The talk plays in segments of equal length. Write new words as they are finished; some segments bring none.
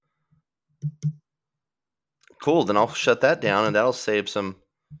Cool. Then I'll shut that down, and that'll save some.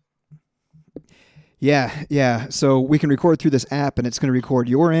 Yeah. So we can record through this app, and it's going to record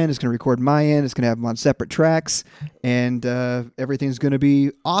your end. It's going to record my end. It's going to have them on separate tracks, and everything's going to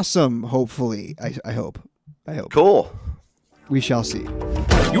be awesome. Hopefully, I hope. Cool. We shall see.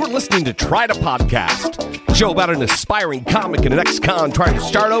 You're listening to Try to Podcast, a show about an aspiring comic and an ex-con trying to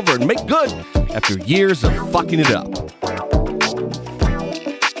start over and make good after years of fucking it up.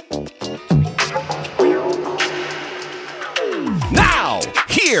 Now,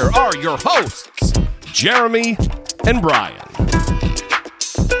 here are your hosts, Jeremy and Brian.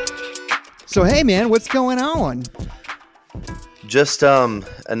 So, hey, man, what's going on? Just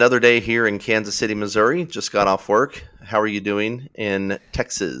another day here in Kansas City, Missouri. Just got off work. How are you doing in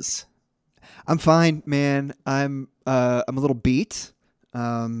Texas? I'm fine, man. I'm a little beat.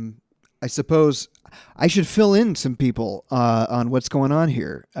 I suppose I should fill in some people on what's going on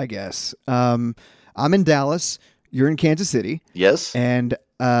here, I guess. I'm in Dallas. You're in Kansas City. Yes. And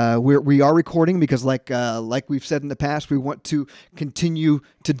we are recording because like we've said in the past, we want to continue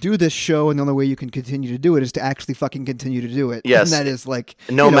to do this show, and the only way you can continue to do it is to actually fucking continue to do it. Yes. And that is like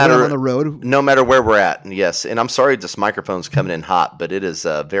no matter on the road. No matter where we're at. Yes. And I'm sorry this microphone's coming in hot, but it is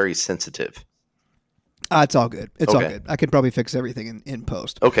very sensitive. It's all good. It's all Okay. good. I could probably fix everything in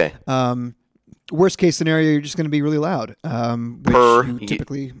post. Okay. Worst case scenario, you're just going to be really loud. Which you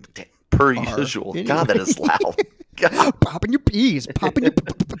typically per are. usual. Anyway. God, that is loud. God. Popping your peas.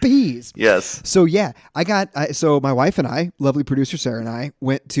 Peas. Yes. So yeah, so my wife and I, lovely producer Sarah and I,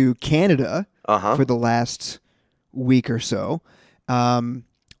 went to Canada for the last week or so.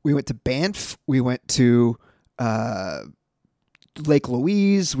 We went to Banff. We went to Lake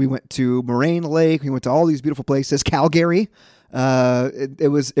Louise. We went to Moraine Lake. We went to all these beautiful places. Calgary.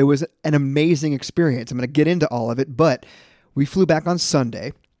 It was an amazing experience. I'm going to get into all of it, but we flew back on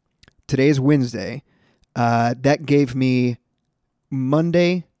Sunday. Today is Wednesday. That gave me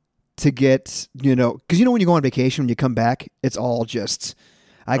Monday to get, because when you go on vacation, when you come back, it's all just,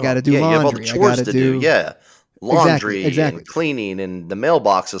 I got to do laundry. You have all the chores to do. Yeah. Laundry exactly. and cleaning, and the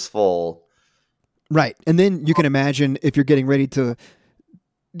mailbox is full. Right. And then you can imagine if you're getting ready to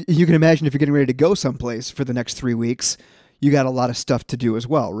go someplace for the next 3 weeks, you got a lot of stuff to do as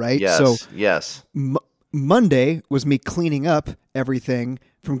well, right? Yes. Monday was me cleaning up everything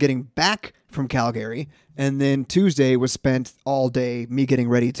from getting back from Calgary, and then Tuesday was spent all day me getting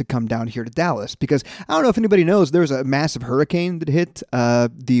ready to come down here to Dallas, because I don't know if anybody knows, there was a massive hurricane that hit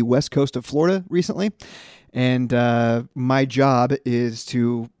the west coast of Florida recently, and my job is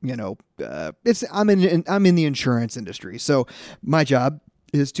to, I'm in the insurance industry, so my job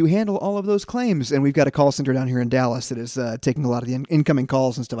is to handle all of those claims. And we've got a call center down here in Dallas that is taking a lot of the incoming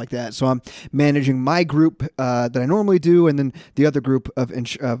calls and stuff like that. So I'm managing my group that I normally do, and then the other group of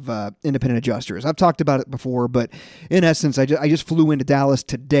independent adjusters. I've talked about it before, but in essence, I just flew into Dallas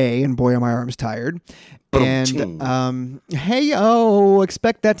today, and boy, are my arms tired. And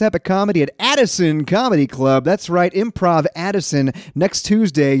expect that type of comedy at Addison Comedy Club. That's right, Improv Addison. Next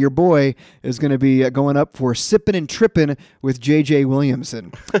Tuesday, your boy is going to be going up for Sippin' and Trippin' with J.J.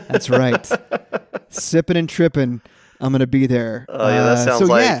 Williamson. That's right. Sippin' and Trippin'. I'm going to be there. Oh, yeah,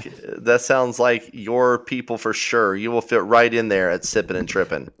 that sounds like your people for sure. You will fit right in there at Sippin' and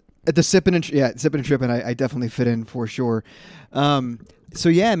Trippin'. At the Sippin' and Trippin', I definitely fit in for sure. So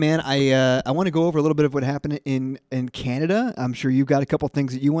yeah, man, I want to go over a little bit of what happened in Canada. I'm sure you've got a couple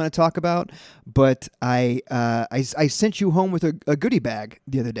things that you want to talk about, but I sent you home with a goodie bag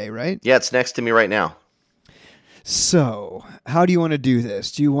the other day, right? Yeah, it's next to me right now. So how do you want to do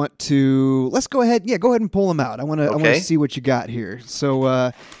this? Do you want to? Let's go ahead. Yeah, go ahead and pull them out. I want to see what you got here. So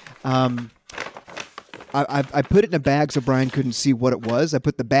I put it in a bag so Brian couldn't see what it was. I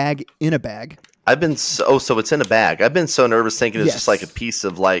put the bag in a bag. So it's in a bag. I've been so nervous thinking it's just like a piece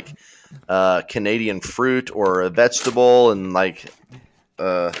of like Canadian fruit or a vegetable, and like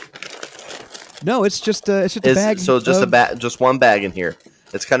no, it's just a bag. So just one bag in here.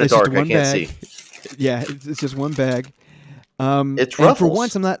 It's kind of dark. I can't see. Yeah, it's just one bag. It's Ruffles. For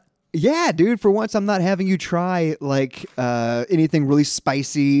once, I'm not. Yeah, dude. For once, I'm not having you try like anything really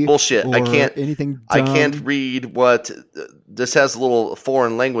spicy. Bullshit. Or I can't. Anything. Dumb. I can't read what this has. A little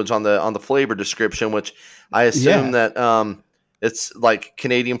foreign language on the flavor description, which I assume that it's like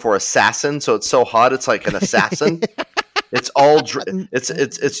Canadian for assassin. So it's so hot, it's like an assassin. It's all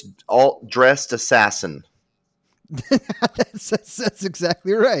it's all dressed assassin. That's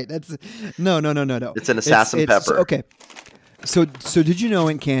exactly right. That's no. It's an assassin pepper. Okay. So did you know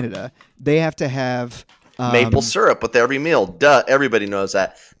in Canada they have to have maple syrup with every meal? Duh. Everybody knows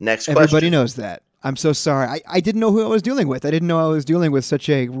that. Next question. Everybody knows that. I'm so sorry. I didn't know who I was dealing with. I didn't know I was dealing with such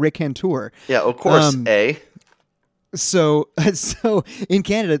a raconteur. Yeah, of course. So in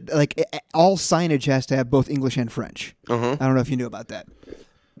Canada, like all signage has to have both English and French. I don't know if you knew about that.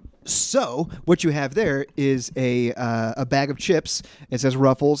 So what you have there is a bag of chips. It says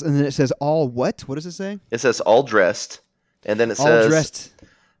Ruffles, and then it says all what? What does it say? It says all dressed, and then it All says dressed.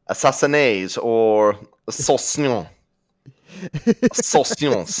 assassinates or saucissons.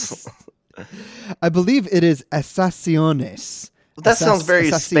 Saucissons. I believe it is assassinones. That sounds very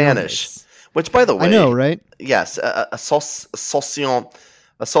Assassinones. Spanish. Which, by the way, I know, right? Yes, saucissons.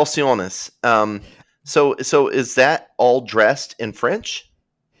 So is that all dressed in French?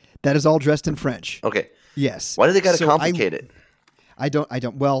 That is all dressed in French. Okay. Yes. Why do they got to So complicate it? I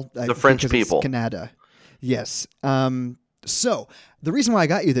don't. Well, The French because it's people. Canada. Yes. So the reason why I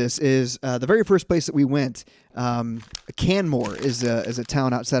got you this is the very first place that we went. Canmore is a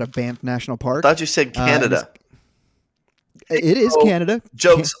town outside of Banff National Park. I thought you said Canada. It is Canada.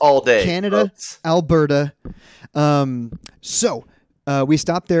 Jokes all day. Canada, folks. Alberta. So we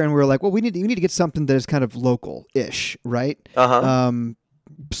stopped there and we were like, well, we need to get something that is kind of local-ish, right?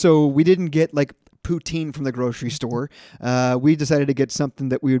 So we didn't get like poutine from the grocery store. We decided to get something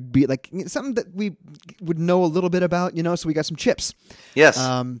that we would be like something that we would know a little bit about, So we got some chips. Yes.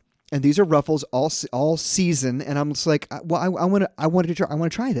 And these are Ruffles all season, and I'm just like, well, I want to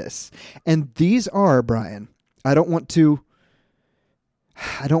try this. And these are, Brian. I don't want to.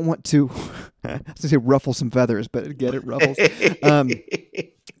 I was gonna say ruffle some feathers, but get it, Ruffles.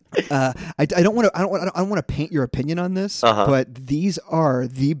 I don't want to paint your opinion on this, but these are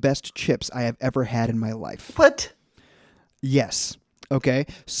the best chips I have ever had in my life. What? Yes. Okay.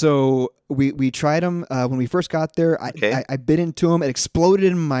 So we tried them when we first got there. I bit into them. It exploded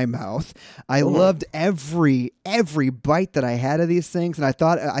in my mouth. I loved every bite that I had of these things, and I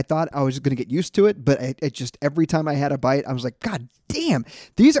thought I was going to get used to it. But it just every time I had a bite, I was like, God damn,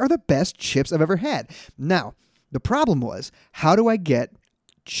 these are the best chips I've ever had. Now the problem was, how do I get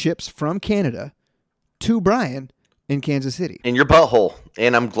chips from Canada to Brian in Kansas City? In your butthole.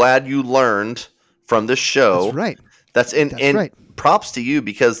 And I'm glad you learned from this show. That's right. That's right. Props to you,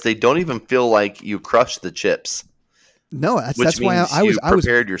 because they don't even feel like you crushed the chips. No, Which that's why means I was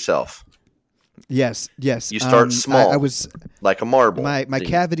prepared yourself. Yes. You start small. I was like a marble. My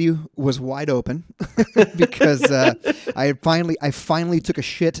cavity was wide open because I finally took a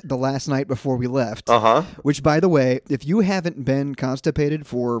shit the last night before we left. Which, by the way, if you haven't been constipated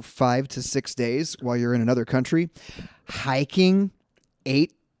for 5 to 6 days while you're in another country, hiking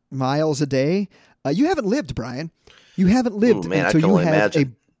 8 miles a day, you haven't lived, Brian. You haven't lived man, until I can you only have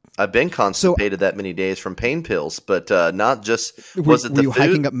imagine. I've been constipated that many days from pain pills, but not just. Were the you food?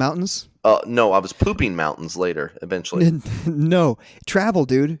 hiking up mountains? No, I was pooping mountains later. Eventually, No, travel,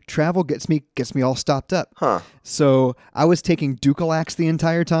 dude. Travel gets me all stopped up. Huh? So I was taking Dukalax the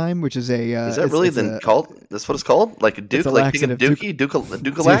entire time, which is a. Is that really called? That's what it's called? Like a Duke, like taking a Dookie, Dukalax.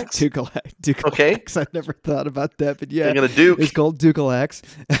 Dukalax. Okay. I never thought about that, but yeah, Taking a Duke. it's called Dukalax.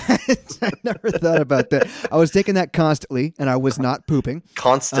 I never thought about that. I was taking that constantly, and I was not pooping.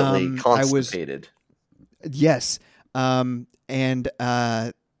 Constantly I constipated. was. Yes.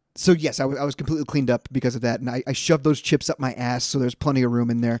 So yes, I was completely cleaned up because of that, and I shoved those chips up my ass, so there's plenty of room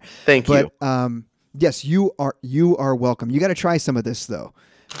in there. Thank you. Yes, you are welcome. You got to try some of this though,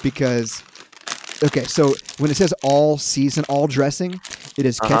 because okay, so when it says all season, all dressing, it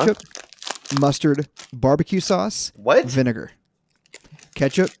is ketchup, mustard, barbecue sauce, vinegar.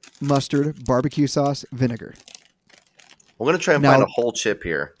 Ketchup, mustard, barbecue sauce, vinegar. We're gonna try and find a whole chip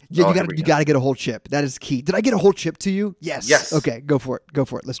here. Yeah, you got to get a whole chip. That is key. Did I get a whole chip to you? Yes. Yes. Okay, go for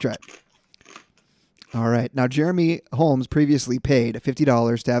it. Let's try it. All right. Now, Jeremy Holmes previously paid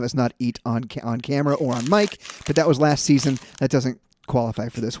 $50 to have us not eat on camera or on mic, but that was last season. That doesn't qualify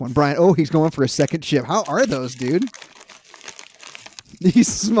for this one. Brian, he's going for a second chip. How are those, dude? He's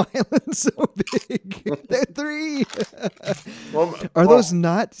smiling so big. They're 3. Are those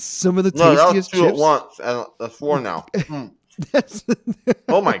not some of the tastiest chips? No, that's 2 at once, and that's 4 now.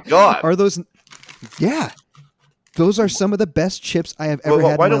 Oh my God! Are those? Yeah, those are some of the best chips I have ever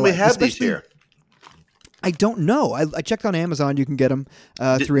had. Why in my don't we life. have these here? I don't know. I checked on Amazon. You can get them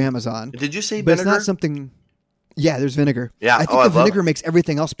through Amazon. Did you say but vinegar? It's not something. Yeah, there's vinegar. Yeah, I think the vinegar makes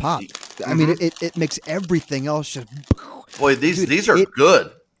everything else pop. I mean, it makes everything else just. Boy, these are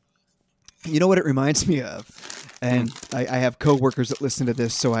good. You know what it reminds me of, and I have coworkers that listen to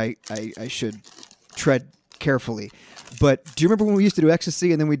this, so I should tread carefully. But do you remember when we used to do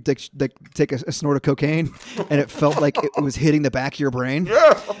ecstasy and then we'd take a snort of cocaine and it felt like it was hitting the back of your brain?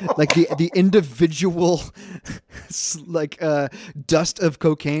 Yeah. Like the individual dust of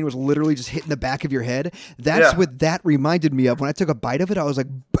cocaine was literally just hitting the back of your head. That's what that reminded me of. When I took a bite of it, I was like,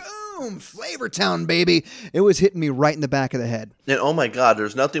 boom! boom, Flavortown, baby. It was hitting me right in the back of the head. And oh my God,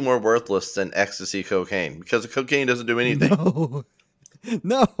 there's nothing more worthless than ecstasy cocaine because the cocaine doesn't do anything.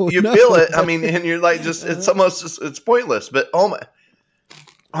 No, You feel it. I mean, and you're like, it's almost just, it's pointless. But I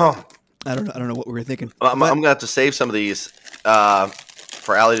don't know what we were thinking. I'm gonna have to save some of these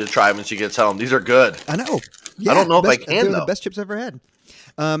for Allie to try when she gets home. These are good. I know. Yeah, I don't know if I can They're though. the best chips I've ever had.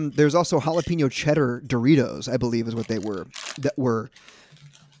 There's also jalapeno cheddar Doritos, I believe, is what they were. That were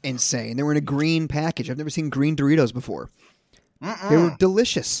insane. They were in a green package. I've never seen green Doritos before. They were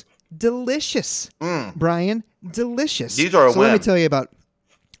delicious. Brian, delicious. These are a so win. Let me tell you about.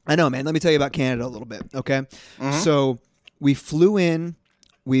 I know, man. Let me tell you about Canada a little bit. Okay, so we flew in.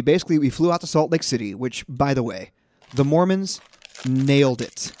 We flew out to Salt Lake City, which, by the way, the Mormons nailed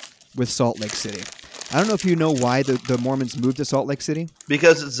it with Salt Lake City. I don't know if you know why the Mormons moved to Salt Lake City.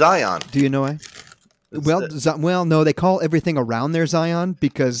 Because it's Zion. Do you know why? Well, no, they call everything around there Zion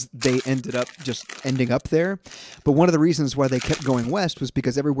because they ended up just ending up there. But one of the reasons why they kept going west was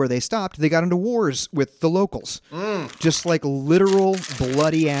because everywhere they stopped, they got into wars with the locals. Just like literal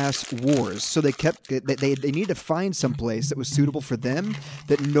bloody-ass wars. So they needed to find some place that was suitable for them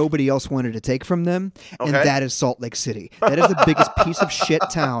that nobody else wanted to take from them, and that is Salt Lake City. That is the biggest piece of shit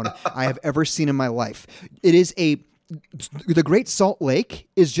town I have ever seen in my life. It is the Great Salt Lake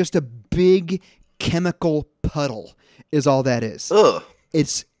is just a big chemical puddle is all that is. Ugh.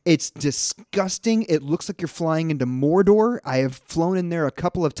 It's disgusting. It looks like you're flying into Mordor. I have flown in there a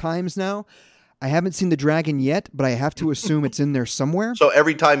couple of times now. I haven't seen the dragon yet, but I have to assume it's in there somewhere. So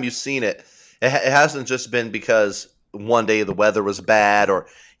every time you've seen it, it hasn't just been because one day the weather was bad or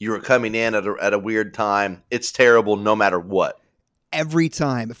you were coming in at a weird time. It's terrible no matter what. Every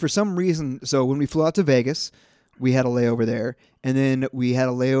time. For some reason, so when we flew out to Vegas, we had a layover there, and then we had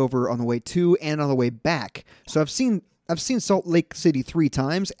a layover on the way to and on the way back. So I've seen Salt Lake City 3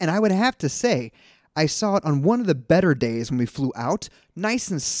 times, and I would have to say I saw it on one of the better days when we flew out, nice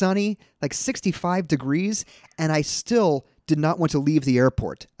and sunny, like 65 degrees, and I still did not want to leave the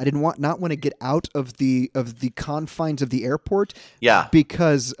airport. I did not want to get out of the confines of the airport. Yeah,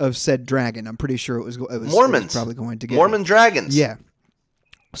 because of said dragon. I'm pretty sure it was Mormons. It was probably going to get Mormon dragons. Yeah.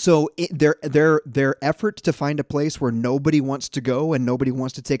 So their effort to find a place where nobody wants to go and nobody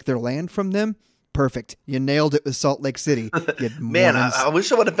wants to take their land from them, perfect. You nailed it with Salt Lake City. Man, I wish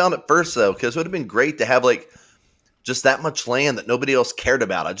I would have found it first though, because it would have been great to have like just that much land that nobody else cared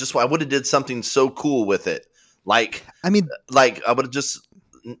about. I would have did something so cool with it. Like I would have just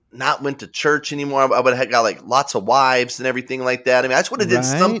not went to church anymore. I would have got like lots of wives and everything like that. I mean, I just would have did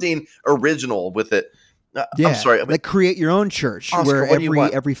something original with it. Yeah, I'm sorry. Like create your own church Oscar,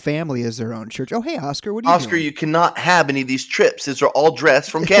 where every family is their own church. Oh, hey, Oscar, what are you doing? Oscar, you cannot have any of these trips. These are all dressed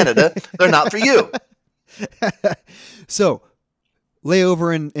from Canada. They're not for you. So,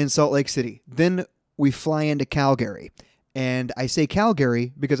 layover in Salt Lake City. Then we fly into Calgary. And I say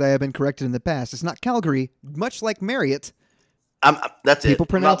Calgary because I have been corrected in the past. It's not Calgary, much like Marriott. That's People it.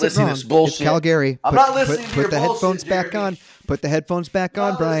 pronounce it wrong. It's bullshit. It's Calgary. I'm not listening to your Put the bullshit, headphones back Jeremy. on. Put the headphones back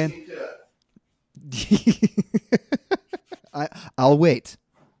on, Brian. I'll wait.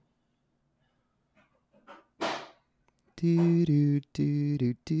 Are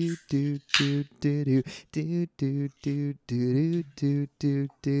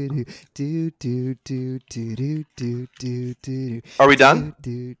we done?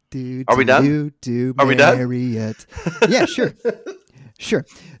 Are we done? Are we done? Marriott. Yeah, sure. Sure.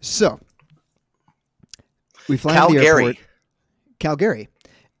 So, we fly to the airport. Calgary.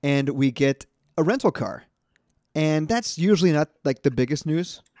 And we get a rental car. And that's usually not like the biggest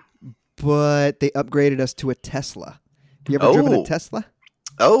news, but they upgraded us to a Tesla. You ever driven a Tesla?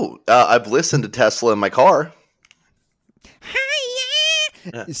 I've listened to Tesla in my car.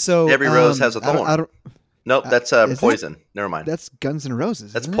 So every rose has a thorn. I don't, nope, that's poison. Never mind. That's Guns N'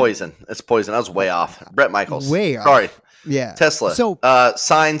 Roses. That's poison. That's poison. I was way off. Brett Michaels. Way off. Sorry. Yeah. Tesla. So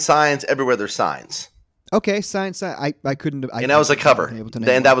signs everywhere. There's signs. Okay, signs. I couldn't. And that was a cover.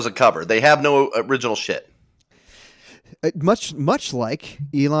 And that was a cover. They have no original shit. Much like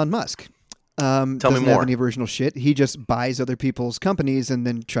Elon Musk. Tell me doesn't more. have any original shit. He just buys other people's companies and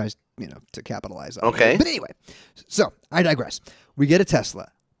then tries, to capitalize on it. Okay. But anyway, so I digress. We get a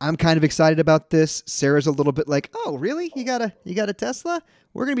Tesla. I'm kind of excited about this. Sarah's a little bit like, "Oh, really? You got a Tesla?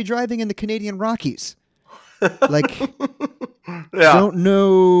 We're going to be driving in the Canadian Rockies." Like, Yeah. don't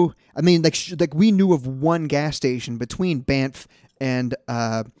know. I mean, like we knew of one gas station between Banff and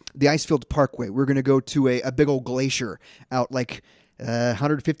the Icefield Parkway. We're going to go to a big old glacier out like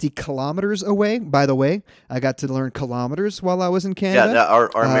 150 kilometers away. By the way, I got to learn kilometers while I was in Canada. Yeah, our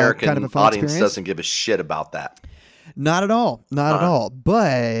American kind of a fun audience experience. doesn't give a shit about that. Not at all. Not at all.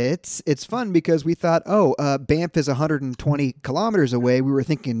 But it's fun because we thought, Banff is 120 kilometers away. We were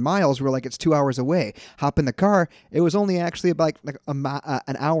thinking miles. We were like, it's 2 hours away. Hop in the car. It was only actually about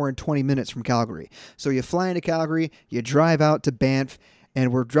an hour and 20 minutes from Calgary. So you fly into Calgary, you drive out to Banff,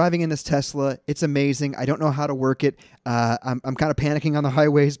 and we're driving in this Tesla. It's amazing. I don't know how to work it. I'm kind of panicking on the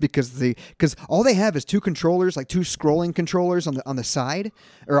highways because all they have is two controllers, like two scrolling controllers on the side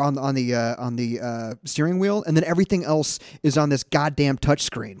or on the steering wheel, and then everything else is on this goddamn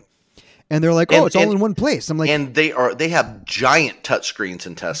touchscreen. And they're like, it's all in one place. I'm like, and they have giant touchscreens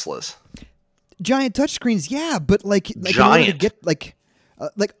in Teslas. Giant touchscreens, yeah, but like giant. In order to get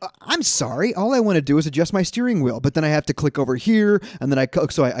I'm sorry. All I want to do is adjust my steering wheel, but then I have to click over here, and then I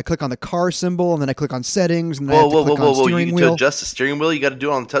click on the car symbol, and then I click on settings, and then I have to click on steering wheel. To adjust the steering wheel, you got to do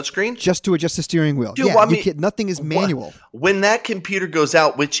it on the touchscreen? Just to adjust the steering wheel. Dude, yeah, well, I mean, nothing is manual. When that computer goes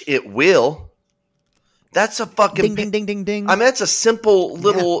out, which it will, that's a fucking... Ding, ding, ding, ding, ding. I mean, that's a simple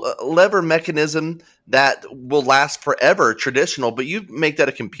little lever mechanism that will last forever, traditional, but you make that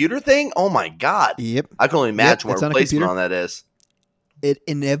a computer thing? Oh, my God. Yep. I can only imagine what replacement on that is. It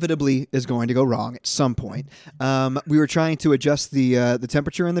inevitably is going to go wrong at some point. We were trying to adjust the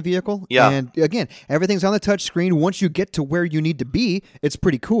temperature in the vehicle. Yeah. And again, everything's on the touch screen. Once you get to where you need to be, it's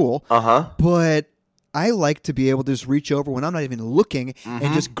pretty cool. Uh-huh. But I like to be able to just reach over when I'm not even looking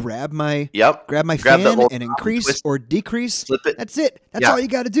and just grab my fan and increase or decrease. Flip it. That's it. That's all you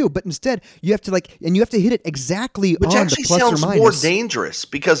got to do. But instead, you have to hit it exactly Which on the plus or minus. Which actually sounds more dangerous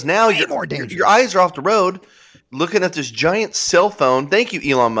because now your eyes are off the road looking at this giant cell phone. Thank you,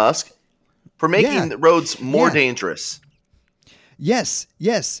 Elon Musk, for making the roads more dangerous. Yes.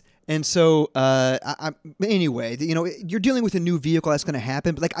 And so, anyway, you're dealing with a new vehicle. That's going to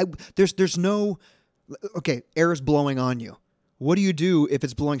happen. But there's no, air is blowing on you. What do you do if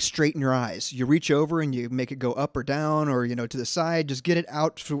it's blowing straight in your eyes? You reach over and you make it go up or down or, to the side. Just get it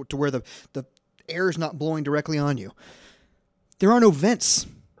out to where the air is not blowing directly on you. There are no vents.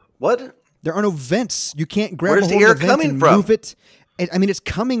 What? There are no vents. You can't grab Where's the air coming from? Move it. I mean, it's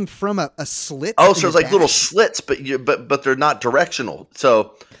coming from a slit. Oh, so it's like little slits, but they're not directional.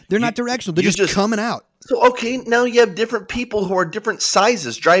 So they're not directional. They're just coming out. So, okay, now you have different people who are different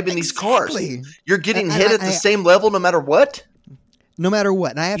sizes driving these cars. You're getting hit at the same level no matter what? No matter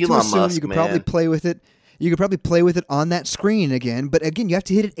what. And I have to assume you could probably play with it. You could probably play with it on that screen again. But again, you have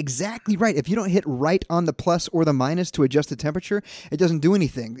to hit it exactly right. If you don't hit right on the plus or the minus to adjust the temperature, it doesn't do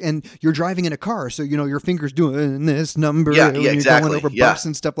anything. And you're driving in a car, so your finger's doing this number. Yeah, you're exactly. going over bumps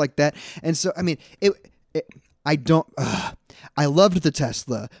and stuff like that. And so, I mean, I loved the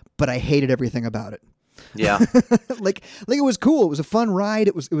Tesla, but I hated everything about it. Yeah. like it was cool. It was a fun ride.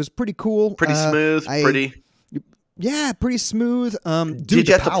 It was pretty cool. Pretty smooth. Yeah, pretty smooth. Did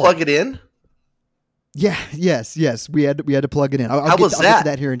you have to plug it in? Yeah. Yes. We had to plug it in. How was that? I'll get to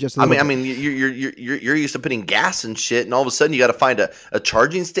that here in just a little bit. I mean, you're used to putting gas and shit, and all of a sudden you got to find a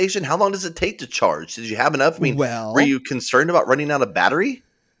charging station. How long does it take to charge? Did you have enough? I mean, were you concerned about running out of battery?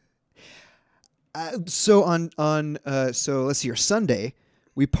 So let's see here. Sunday,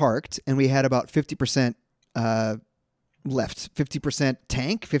 we parked and we had about 50% left, 50%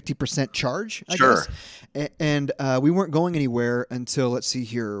 tank, 50% charge. I guess. And we weren't going anywhere until, let's see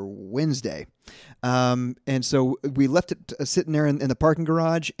here, Wednesday. And so we left it sitting there in the parking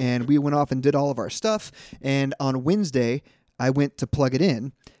garage, and we went off and did all of our stuff. And on Wednesday, I went to plug it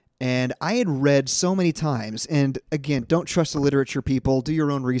in, and I had read so many times. And again, don't trust the literature, people. Do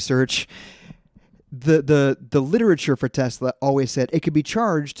your own research. The literature for Tesla always said it could be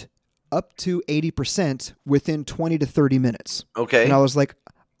charged up to 80% within 20 to 30 minutes. Okay. And I was like,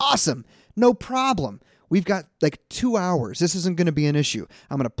 awesome, no problem. We've got like 2 hours. This isn't going to be an issue.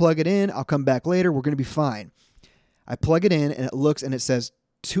 I'm going to plug it in. I'll come back later. We're going to be fine. I plug it in and it looks and it says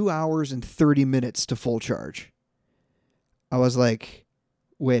 2 hours and 30 minutes to full charge. I was like,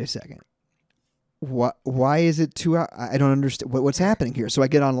 wait a second. Why is it 2 hours? I don't understand what's happening here. So I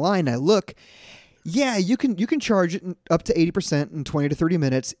get online and I look. Yeah, you can charge it up to 80% in 20 to 30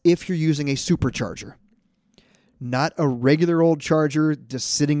 minutes if you're using a supercharger. Not a regular old charger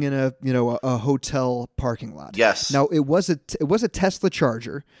just sitting in a hotel parking lot. Yes. Now it was a Tesla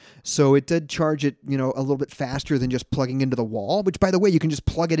charger, so it did charge it, a little bit faster than just plugging into the wall, which by the way, you can just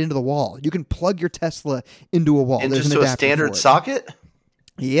plug it into the wall. You can plug your Tesla into a wall. Into a standard socket?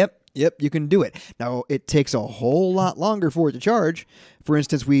 Yep, you can do it. Now, it takes a whole lot longer for it to charge. For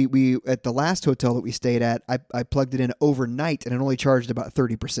instance, we at the last hotel that we stayed at, I plugged it in overnight, and it only charged about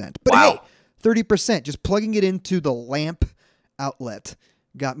 30%. But wow. Hey, 30%, just plugging it into the lamp outlet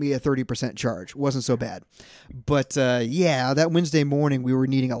got me a 30% charge. Wasn't so bad. But yeah, that Wednesday morning we were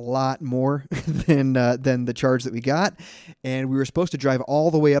needing a lot more than the charge that we got. And we were supposed to drive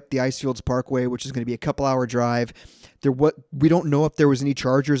all the way up the Icefields Parkway, which is going to be a couple-hour drive. We don't know if there was any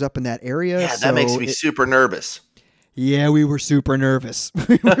chargers up in that area. Yeah, that makes me super nervous. Yeah, we were super nervous.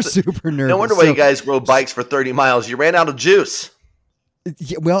 We were super nervous. No wonder why you guys rode bikes for 30 miles. You ran out of juice.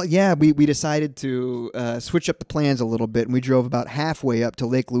 Yeah, we decided to switch up the plans a little bit, and we drove about halfway up to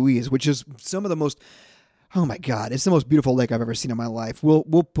Lake Louise, which is some of the most, oh my God, it's the most beautiful lake I've ever seen in my life.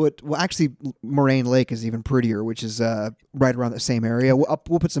 Actually, Moraine Lake is even prettier, which is right around the same area. We'll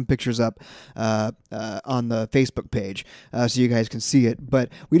put some pictures up on the Facebook page so you guys can see it. But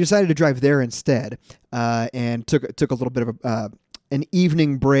we decided to drive there instead, and took a little bit of an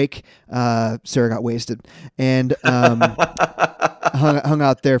evening break. Sarah got wasted and hung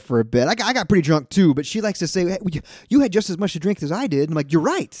out there for a bit. I got pretty drunk too, but she likes to say, hey, you had just as much to drink as I did. And I'm like, you're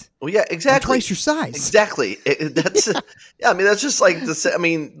right. Well, yeah, exactly. I'm twice your size. Exactly. That's yeah. I mean, that's just like the. I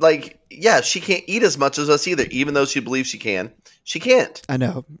mean, like, yeah, she can't eat as much as us either, even though she believes she can. She can't. I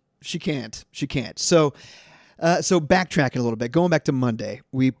know she can't. She can't. So backtracking a little bit, going back to Monday,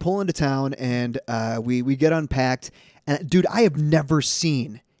 we pull into town and we get unpacked. And dude, I have never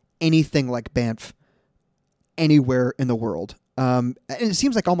seen anything like Banff anywhere in the world. And it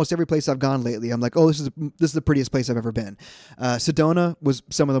seems like almost every place I've gone lately, I'm like, oh, this is the prettiest place I've ever been. Sedona was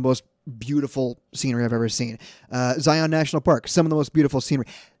some of the most beautiful scenery I've ever seen. Zion National Park, some of the most beautiful scenery.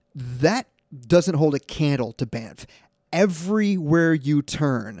 That doesn't hold a candle to Banff. Everywhere you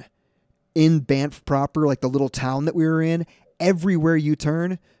turn in Banff proper, like the little town that we were in, everywhere you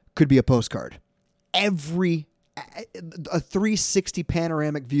turn could be a postcard. A 360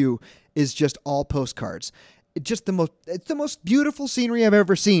 panoramic view is just all postcards. It's the most beautiful scenery I've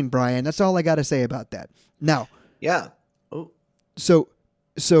ever seen, Brian. That's all I got to say about that. Now, yeah. Oh. So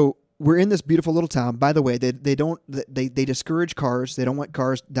we're in this beautiful little town. By the way, they discourage cars. They don't want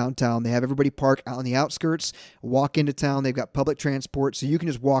cars downtown. They have everybody park out on the outskirts, walk into town. They've got public transport, so you can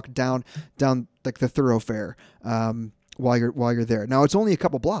just walk down like the thoroughfare. While you're there. Now it's only a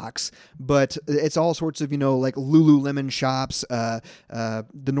couple blocks, but it's all sorts of, like Lululemon shops, the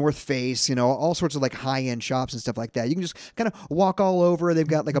North Face, all sorts of like high-end shops and stuff like that. You can just kind of walk all over. They've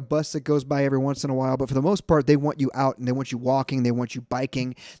got like a bus that goes by every once in a while, but for the most part, they want you out and they want you walking. They want you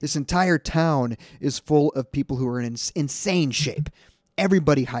biking. This entire town is full of people who are in insane shape.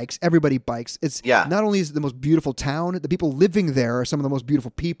 Everybody hikes, everybody bikes. It's not only is it the most beautiful town, the people living there are some of the most beautiful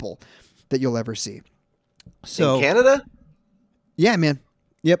people that you'll ever see. So in Canada? Yeah, man.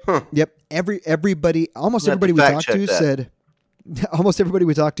 Yep. Huh. Yep. Almost everybody we talked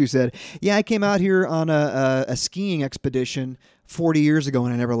to said, yeah, I came out here on a skiing expedition 40 years ago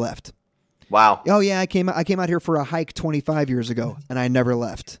and I never left. Wow. Oh yeah, I came out here for a hike 25 years ago and I never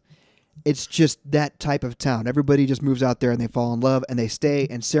left. It's just that type of town. Everybody just moves out there and they fall in love and they stay.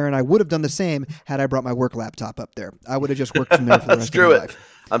 And Sarah and I would have done the same had I brought my work laptop up there. I would have just worked from there for the rest of my life.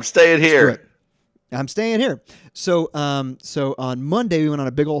 I'm staying here. I'm staying here. So on Monday, we went on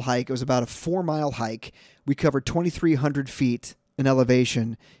a big old hike. It was about a 4-mile hike. We covered 2,300 feet in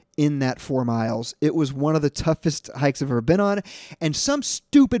elevation in that 4 miles. It was one of the toughest hikes I've ever been on. And some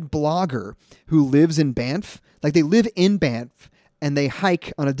stupid blogger who lives in Banff, like they live in Banff and they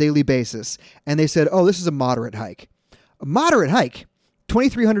hike on a daily basis. And they said, oh, this is a moderate hike. A moderate hike,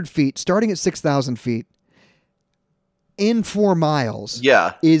 2,300 feet, starting at 6,000 feet in 4 miles.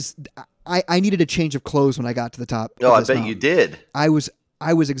 Yeah. I needed a change of clothes when I got to the top. Oh, I bet you did. I was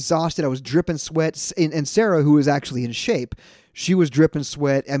exhausted. I was dripping sweat. And Sarah, who was actually in shape, she was dripping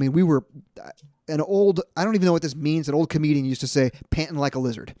sweat. I mean, we were I don't even know what this means. An old comedian used to say, panting like a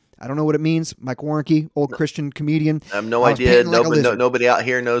lizard. I don't know what it means. Mike Warnke, old Christian comedian. I have no idea. Nobody out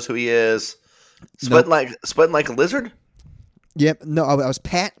here knows who he is. Sweating like a lizard? Yep. No, I was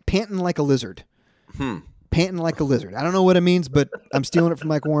panting like a lizard. Panting like a lizard. I don't know what it means, but I'm stealing it from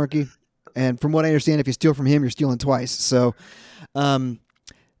Mike Warnke. And from what I understand, if you steal from him, you're stealing twice. So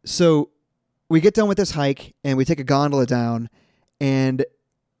we get done with this hike and we take a gondola down, and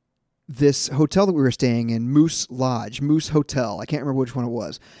this hotel that we were staying in, Moose Hotel, I can't remember which one it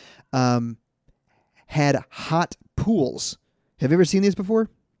was, had hot pools. Have you ever seen these before?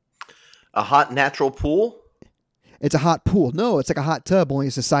 A hot natural pool? It's a hot pool. No, it's like a hot tub, only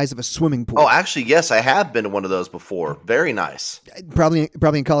it's the size of a swimming pool. Oh, actually, yes, I have been to one of those before. Very nice. Probably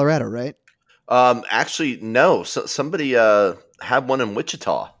in Colorado, right? Actually, no. Somebody had one in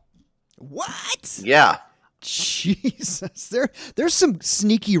Wichita. What? Yeah. Jesus, there's some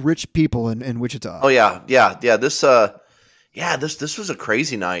sneaky rich people in Wichita. Oh yeah. This was a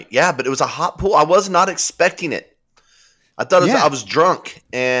crazy night. Yeah, but it was a hot pool. I was not expecting it. I thought I was drunk,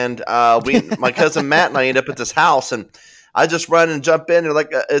 and my cousin Matt and I end up at this house, and I just run and jump in, and like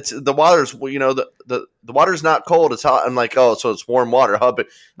it's the water's, the water's not cold, it's hot. I'm like, oh, so it's warm water, huh? But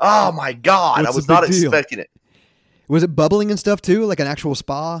oh my god, I was not expecting it. Was it bubbling and stuff too, like an actual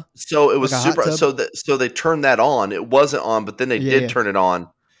spa? So it was like super. So they turned that on. It wasn't on, but then they did turn it on.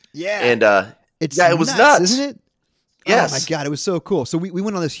 Yeah, and it was nuts, isn't it? Yes. Oh my god, it was so cool. So we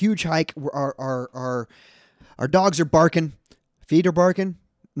went on this huge hike. Our dogs are barking, feet are barking.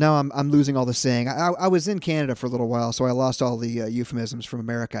 Now I'm losing all the saying. I was in Canada for a little while, so I lost all the euphemisms from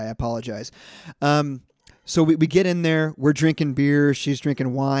America. I apologize. So we get in there. We're drinking beer. She's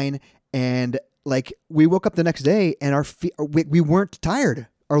drinking wine, and like we woke up the next day, and our feet we weren't tired.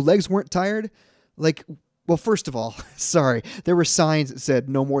 Our legs weren't tired. Like, well, first of all, sorry, there were signs that said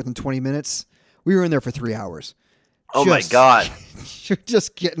no more than 20 minutes. We were in there for 3 hours. Oh my god! You're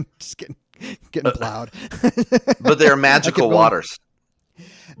just getting plowed. But they're magical waters.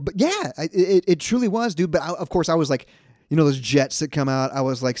 But yeah, it truly was, dude. But of course, I was like, those jets that come out. I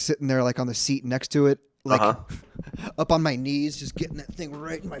was like sitting there, like on the seat next to it, like up on my knees, just getting that thing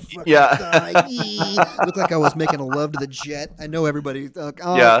right in my fucking thigh. Looked like I was making a love to the jet. I know everybody.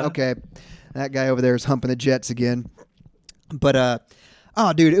 Okay, that guy over there is humping the jets again. But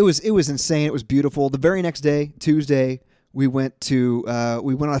dude, it was insane. It was beautiful. The very next day, Tuesday, we went on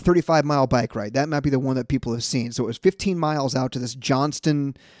a 35-mile bike ride. That might be the one that people have seen. So it was 15 miles out to this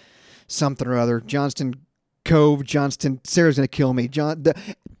Johnston something or other, Johnston Cove, Sarah's going to kill me.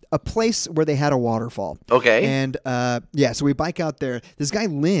 A place where they had a waterfall. Okay. And so we bike out there. This guy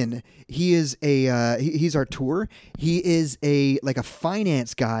Lynn, he is he's our tour. He is a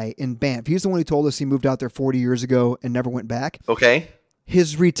finance guy in Banff. He's the one who told us he moved out there 40 years ago and never went back. Okay.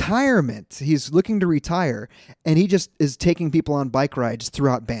 His retirement, he's looking to retire, and he just is taking people on bike rides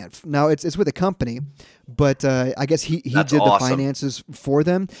throughout Banff. Now, it's with a company, but I guess he did the finances for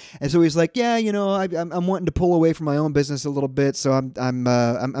them. And so he's like, yeah, I'm wanting to pull away from my own business a little bit, so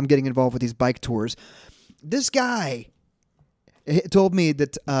I'm getting involved with these bike tours. This guy told me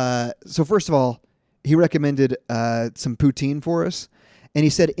that, so first of all, he recommended some poutine for us, and he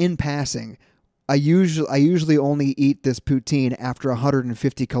said in passing, I usually only eat this poutine after a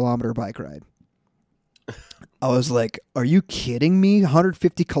 150-kilometer bike ride. I was like, are you kidding me?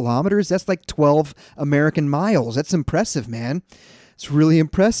 150 kilometers? That's like 12 American miles. That's impressive, man. It's really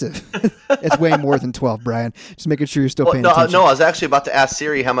impressive. It's way more than 12, Brian. Just making sure you're still paying attention. No, I was actually about to ask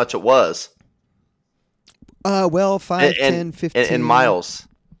Siri how much it was. 5, 10, 15. In miles.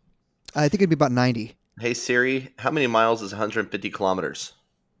 I think it'd be about 90. Hey, Siri, how many miles is 150 kilometers?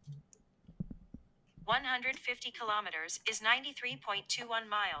 150 kilometers is 93.21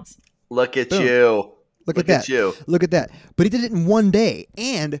 miles. Look at you. Look at that. Look at that. But he did it in one day.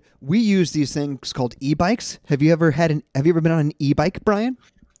 And we use these things called e-bikes. Have you ever been on an e-bike, Brian?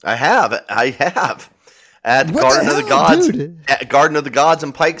 I have. At Garden of the Gods. Dude? At Garden of the Gods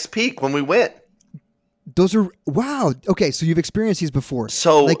in Pikes Peak when we went. Those are wow. Okay, so you've experienced these before.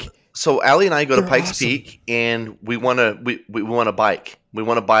 So Allie and I go to Pikes Peak, and we want a bike. We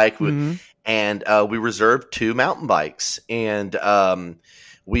want a bike. Mm-hmm. And we reserved 2 mountain bikes, and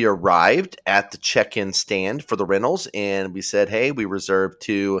we arrived at the check-in stand for the rentals, and we said, hey, we reserved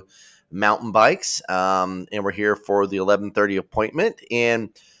 2 mountain bikes, and we're here for the 11:30 appointment. And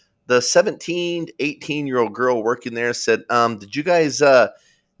the 17, 18-year-old girl working there said, did you guys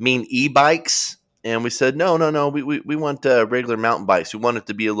mean e-bikes? And we said, no, we want regular mountain bikes. We want it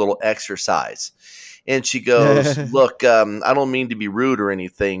to be a little exercise. And she goes, look, I don't mean to be rude or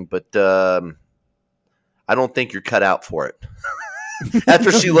anything, but I don't think you're cut out for it.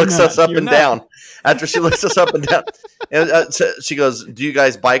 After she looks us up and down. After she looks us up and down. And so she goes, do you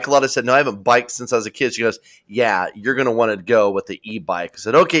guys bike a lot? I said, no, I haven't biked since I was a kid. She goes, yeah, you're going to want to go with the e-bike. I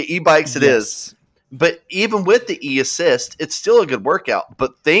said, okay, e-bikes it is. But even with the e-assist, it's still a good workout.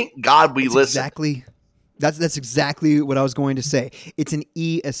 But thank God we listened. That's exactly what I was going to say. It's an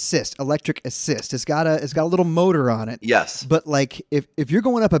e-assist, electric assist. It's got a little motor on it. Yes. But like if you're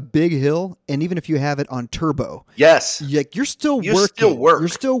going up a big hill, and even if you have it on turbo, yes, you're still working. You're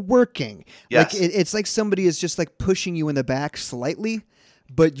still working. Yes. Like it's like somebody is just like pushing you in the back slightly,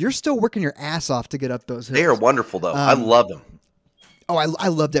 but you're still working your ass off to get up those hills. They are wonderful though. I love them. Oh, I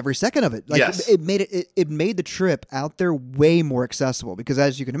loved every second of it. Like yes. it made the trip out there way more accessible because,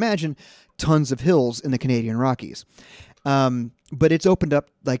 as you can imagine, tons of hills in the Canadian Rockies. But it's opened up,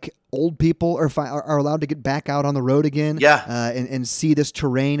 like old people are allowed to get back out on the road again. Yeah. And see this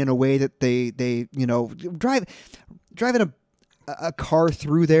terrain in a way that they driving a car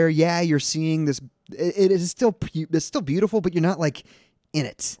through there. Yeah, you're seeing this. It's still beautiful, but you're not like in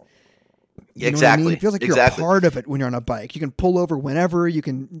it. You know what I Exactly. mean? It feels like you're Exactly. a part of it when you're on a bike. You can pull over whenever. You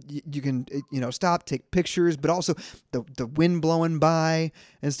can stop, take pictures, but also the wind blowing by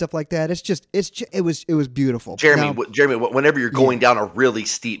and stuff like that. It was beautiful. Jeremy, Now, Jeremy, whenever you're going down a really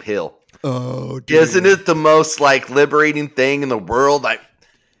steep hill, oh, dude. isn't it the most like liberating thing in the world? Like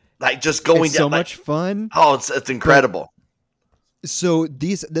just going It's down. so much fun. Oh, it's incredible. So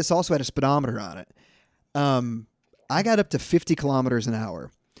this also had a speedometer on it. I got up to 50 kilometers an hour,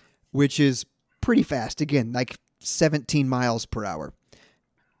 which is pretty fast. Again, like 17 miles per hour.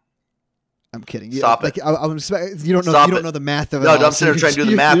 I'm kidding. Stop it. You don't know. Stop you it. don't know the math of it. No, all, I'm sitting there trying to do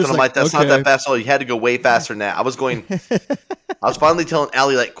the math, and I'm like, that's not okay. that fast. Oh, you had to go way faster than that. I was finally telling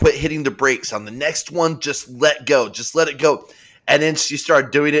Allie, like, quit hitting the brakes on the next one. Just let go. Just let it go. And then she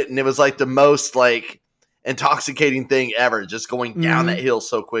started doing it, and it was like the most like intoxicating thing ever. Just going down that hill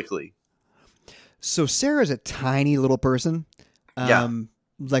so quickly. So Sarah's a tiny little person. Yeah.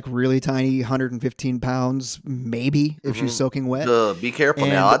 Like really tiny, 115 pounds, maybe if she's soaking wet. Be careful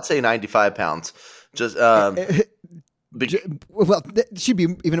And- now. I'd say 95 pounds. Just Well, she'd be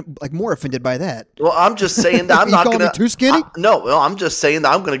even like more offended by that. well, I'm just saying that I'm You not calling gonna me too skinny? No, I'm just saying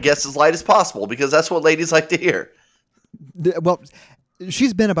that I'm gonna guess as light as possible because that's what ladies like to hear. Well,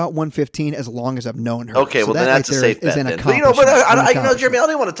 she's been about 115 as long as I've known her. Okay, So well that then that's right a there safe is bet. an Then. But, but Jeremy, I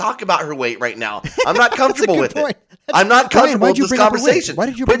don't want to talk about her weight right now. I'm not comfortable with point. it. I'm not Brian, comfortable why'd with you this bring up her weight? conversation. Why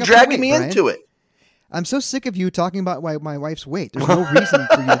did you Quit bring up her dragging weight, me Brian? into it? I'm so sick of you talking about my wife's weight. There's no reason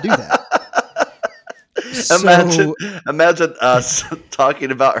for you to do that. Imagine us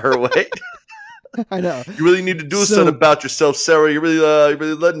talking about her weight. I know. You really need to do So- something about yourself, Sarah. You're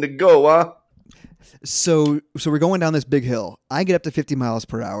really letting it go, huh? So we're going down this big hill. I get up to 50 miles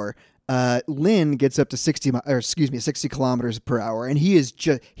per hour. Lynn gets up to 60 kilometers per hour, and he's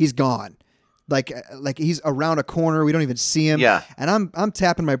gone. Like he's around a corner. We don't even see him. Yeah. And I'm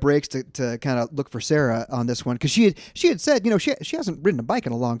tapping my brakes to kind of look for Sarah on this one because she had said, she hasn't ridden a bike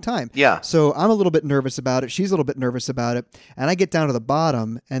in a long time. Yeah. So I'm a little bit nervous about it. She's a little bit nervous about it. And I get down to the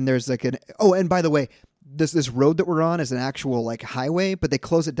bottom, and there's like and by the way, this road that we're on is an actual like highway, but they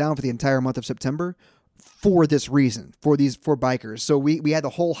close it down for the entire month of September for this reason, for bikers. So we had the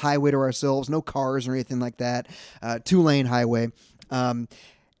whole highway to ourselves, no cars or anything like that. 2-lane highway.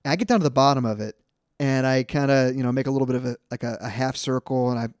 I get down to the bottom of it, and I kind of make a little bit of a half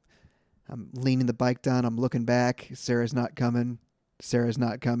circle, and I'm leaning the bike down. I'm looking back. Sarah's not coming. Sarah's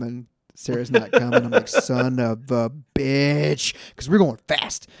not coming. Sarah's not coming. I'm like, son of a bitch, because we're going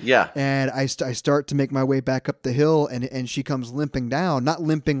fast. Yeah. And I start to make my way back up the hill, and she comes limping down, not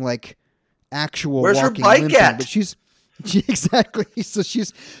limping like actual Where's her walking bike limping, at? but she's exactly. So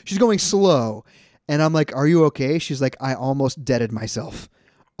she's going slow, and I'm like, are you okay? She's like, I almost deaded myself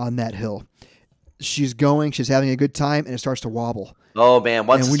on that hill. She's having a good time, and it starts to wobble. Oh man,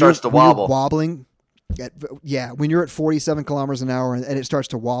 once And it starts to wobble. wobbling. When you're at 47 kilometers an hour and it starts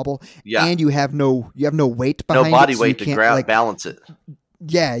to wobble, Yeah. and you have no weight No behind body it, so weight you to can't, balance it.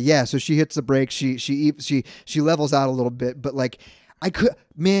 Yeah. So she hits the brakes. She levels out a little bit, but like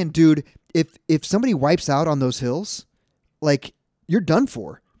dude, if somebody wipes out on those hills, like you're done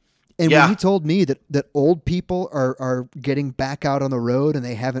for. And Yeah. when he told me that old people are getting back out on the road and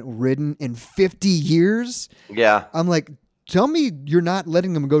they haven't ridden in 50 years, Yeah. I'm like, tell me you're not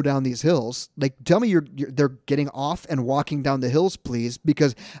letting them go down these hills. Like, tell me they're getting off and walking down the hills, please,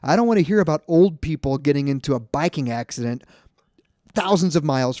 because I don't want to hear about old people getting into a biking accident thousands of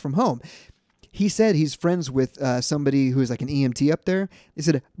miles from home. He said he's friends with somebody who's like an EMT up there. They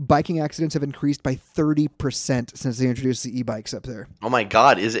said biking accidents have increased by 30% since they introduced the e-bikes up there. Oh my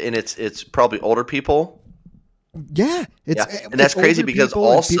God! Is it? And it's probably older people. Yeah, Yeah, and that's crazy older because people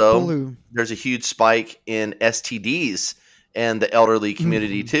and also people who- there's a huge spike in STDs and the elderly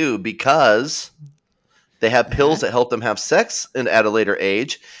community Mm-hmm. too because they have pills that help them have sex at a later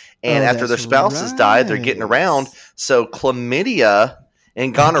age, and Oh, after their that's spouses die, they're getting right. around. So chlamydia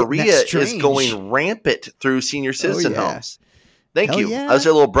and gonorrhea is strange. going rampant through senior citizen yeah. homes. Thank Hell you. yeah. That was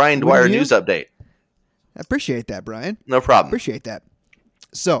a little Brian Wouldn't Dwyer you? news update. I appreciate that, Brian. No problem. Appreciate that.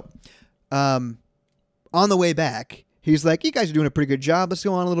 So, on the way back, he's like, you guys are doing a pretty good job. Let's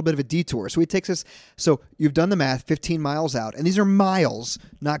go on a little bit of a detour. So he takes us. So you've done the math, 15 miles out. And these are miles,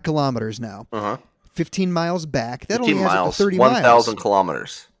 not kilometers now. 15 miles back. That 15 only adds up miles, to 30 1,000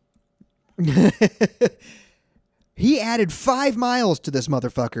 kilometers. miles. He added 5 miles to this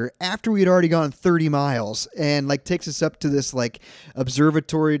motherfucker after we had already gone 30 miles and like takes us up to this like not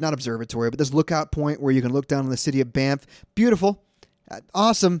observatory, but this lookout point where you can look down on the city of Banff. Beautiful.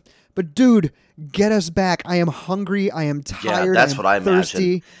 Awesome. But dude, get us back. I am hungry. I am tired. Yeah, that's I am what I thirsty.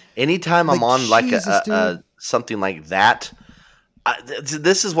 imagine. Anytime I'm Like, on like Jesus, a dude. something like that,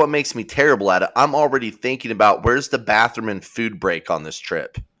 This is what makes me terrible at it. I'm already thinking about where's the bathroom and food break on this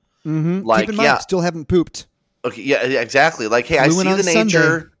trip. Mm-hmm. Keep in mind, still haven't pooped. Okay, yeah, exactly. Like, hey, I see the nature.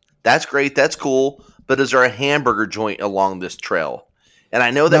 Sunday. That's great. That's cool. But is there a hamburger joint along this trail? And I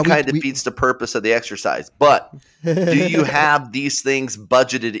know that kind of defeats the purpose of the exercise. But do you have these things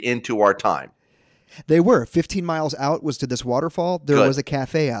budgeted into our time? They were. 15 miles out was to this waterfall. There was a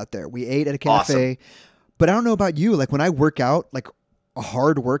cafe out there. We ate at a cafe. Awesome. But I don't know about you. Like when I work out, like a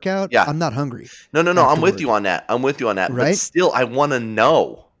hard workout, I'm not hungry. No. I'm with you on that. Right? But still, I want to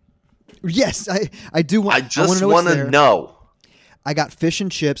know. Yes, I do. I just want to know. I got fish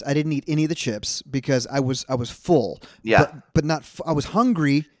and chips. I didn't eat any of the chips because I was full. Yeah, but not. I was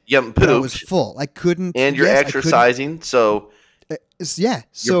hungry. You haven't pooped. I was full. I couldn't. And you're exercising, so yeah.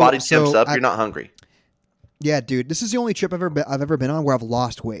 Your body temps up. You're not hungry. Yeah, dude. This is the only trip I've ever been on where I've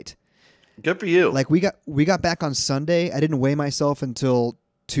lost weight. Good for you. Like we got back on Sunday. I didn't weigh myself until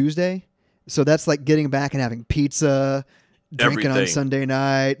Tuesday, so that's like getting back and having pizza, drinking on Sunday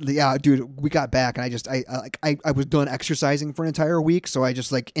night. Yeah, dude, we got back and I was done exercising for an entire week, so I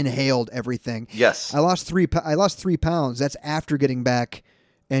just like inhaled everything. Yes, I lost 3 pounds. That's after getting back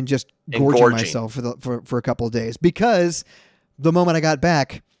and just gorging myself for a couple of days because the moment I got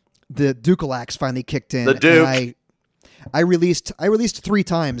back, the Dukalax finally kicked in. The Duke. I released 3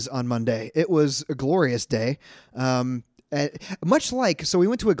 times on Monday. It was a glorious day. Much like, so we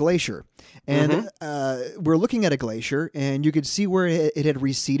went to a glacier and we're looking at a glacier and you could see where it had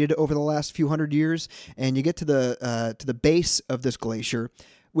receded over the last few hundred years. And you get to the base of this glacier,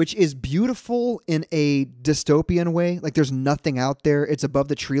 which is beautiful in a dystopian way. Like there's nothing out there. It's above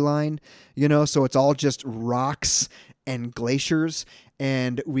the tree line, so it's all just rocks and glaciers.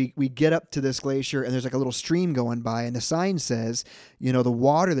 And we get up to this glacier and there's like a little stream going by and the sign says, the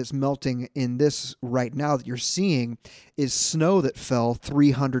water that's melting in this right now that you're seeing is snow that fell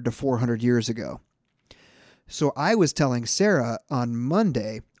 300 to 400 years ago. So I was telling Sarah on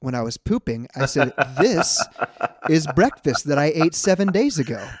Monday when I was pooping, I said, this is breakfast that I ate 7 days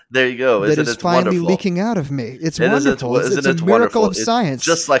ago. There you go. That is finally leaking out of me. It's wonderful. It's a miracle of science.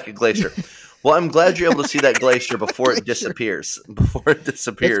 Just like a glacier. Well, I'm glad you're able to see that glacier before it disappears.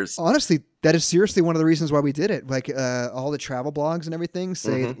 Honestly, that is seriously one of the reasons why we did it. Like all the travel blogs and everything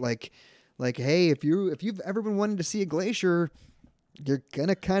say like, hey, if you've ever been wanting to see a glacier, you're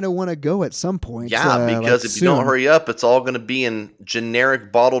gonna kind of want to go at some point. Yeah, because if you don't hurry up, it's all going to be in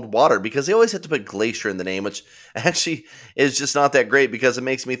generic bottled water. Because they always have to put glacier in the name, which actually is just not that great. Because it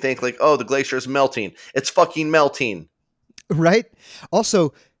makes me think like, oh, the glacier is melting. It's fucking melting, right?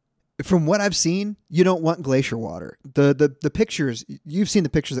 Also, from what I've seen, you don't want glacier water. The pictures, you've seen the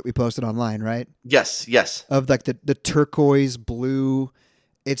pictures that we posted online, right? Yes. Of like the turquoise blue.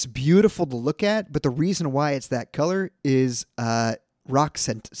 It's beautiful to look at, but the reason why it's that color is rock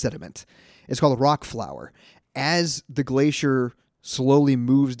sediment. It's called a rock flour. As the glacier slowly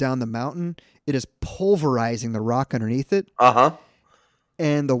moves down the mountain, it is pulverizing the rock underneath it.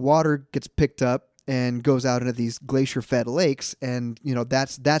 And the water gets picked up and goes out into these glacier-fed lakes, and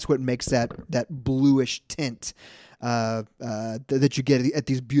that's what makes that bluish tint that you get at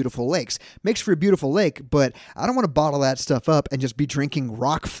these beautiful lakes. Makes for a beautiful lake, but I don't want to bottle that stuff up and just be drinking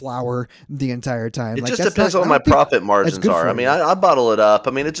rock flour the entire time. It just depends on what my profit margins are. I mean, I bottle it up.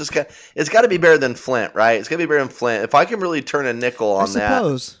 I mean, it's got to be better than Flint, right? It's got to be better than Flint. If I can really turn a nickel on I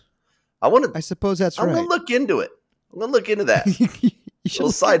suppose that's right. I'm going to look into it. I'm going to look into that.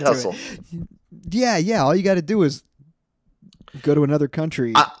 Little side hustle. Yeah. All you got to do is go to another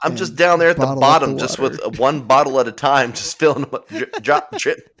country. I'm just down there at the bottom, just with one bottle at a time, just filling drip.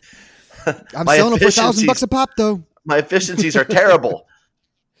 I'm selling them for $1,000 a pop, though. My efficiencies are terrible.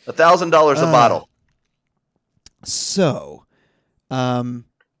 $1,000 a bottle. So,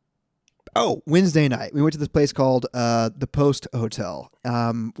 Wednesday night we went to this place called the Post Hotel,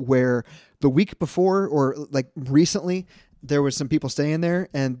 where the week before or like recently there was some people staying there,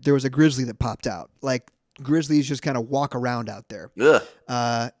 and there was a grizzly that popped out. Like grizzlies just kind of walk around out there.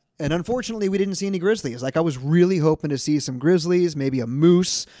 And unfortunately, we didn't see any grizzlies. Like I was really hoping to see some grizzlies, maybe a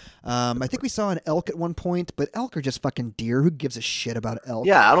moose. I think we saw an elk at one point, but elk are just fucking deer. Who gives a shit about an elk?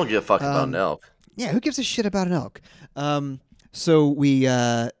 Yeah, I don't give a fuck about an elk. Yeah, who gives a shit about an elk? So we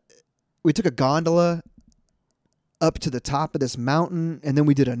took a gondola up to the top of this mountain, and then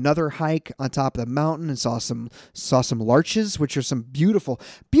we did another hike on top of the mountain and saw some larches, which are some beautiful,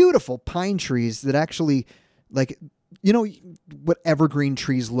 beautiful pine trees that actually, like, what evergreen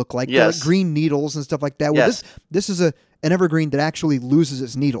trees look like. Yes. Like green needles and stuff like that. Well, yes. This is an evergreen that actually loses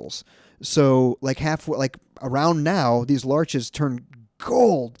its needles. So like halfway, like around now, these larches turn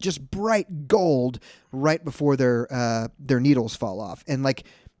gold, just bright gold, right before their needles fall off, and like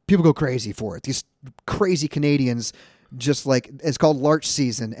people go crazy for it. These crazy Canadians. Just like it's called larch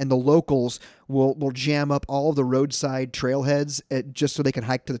season, and the locals will jam up all of the roadside trailheads just so they can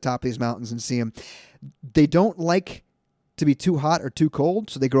hike to the top of these mountains and see them. They don't like to be too hot or too cold,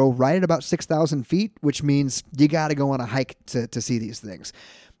 so they grow right at about 6,000 feet, which means you got to go on a hike to see these things.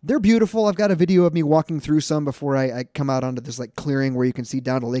 They're beautiful. I've got a video of me walking through some before I come out onto this like clearing where you can see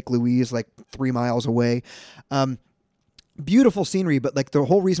down to Lake Louise, like 3 miles away. Beautiful scenery, but like the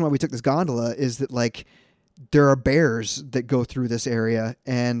whole reason why we took this gondola is that like there are bears that go through this area,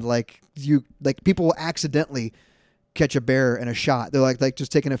 and like people will accidentally catch a bear in a shot. They're like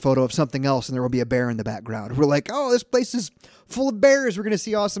just taking a photo of something else, and there will be a bear in the background. We're like, oh, this place is full of bears. We're gonna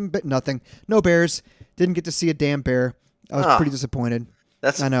see awesome, but nothing. No bears. Didn't get to see a damn bear. I was pretty disappointed.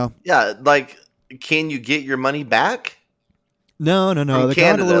 I know. Yeah, like, can you get your money back? No. From the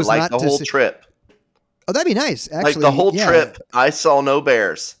Canada, gondola was like not the whole trip. Oh, that'd be nice. Actually, like the whole trip, I saw no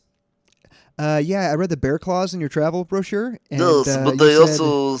bears. Yeah, I read the bear clause in your travel brochure. And, Yes, but I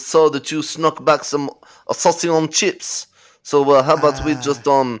also saw that you snuck back some saucy on chips. So how about we just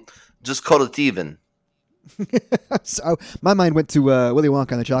call it even? So my mind went to Willy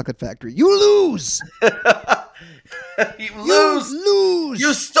Wonka and the Chocolate Factory. You lose. You lose.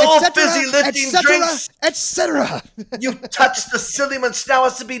 You stole fizzy lifting drinks, etc. You touched the ceiling which now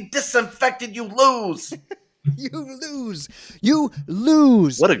has to be disinfected. You lose. You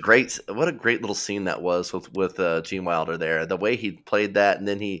lose. What a great little scene that was with Gene Wilder there. The way he played that, and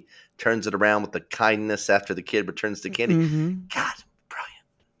then he turns it around with the kindness after the kid returns to Kenny. Mm-hmm. God,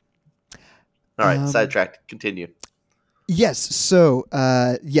 brilliant. All right, sidetracked. Continue. Yes. So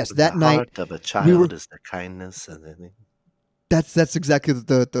yes, that night heart of a child is the kindness, and then that's exactly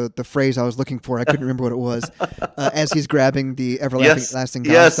the phrase I was looking for. I couldn't remember what it was. As he's grabbing the everlasting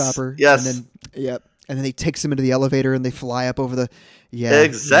Gobstopper. Yes. And then and then he takes him into the elevator, and they fly up over the. Yeah,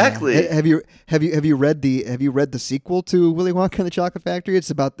 exactly. Yeah. Have you read the sequel to Willy Wonka and the Chocolate Factory? It's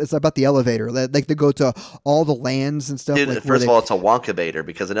about the elevator. Like they go to all the lands and stuff. Dude, first of all, it's a Wonkabator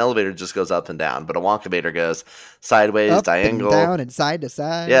because an elevator just goes up and down, but a Wonkabator goes sideways, up diagonal, and down, and side to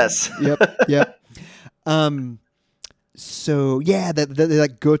side. Yes. Yep. So yeah, they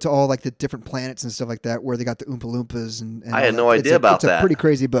like go to all like the different planets and stuff like that, where they got the Oompa Loompas and I had no idea about that. It's a pretty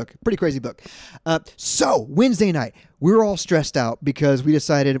crazy book. So Wednesday night, we were all stressed out because we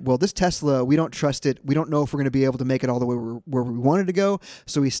decided, well, this Tesla, we don't trust it. We don't know if we're going to be able to make it all the way where we wanted to go.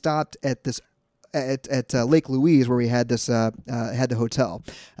 So we stopped at this at Lake Louise where we had this had the hotel,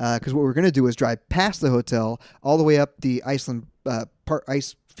 because what we were going to do is drive past the hotel all the way up the Ice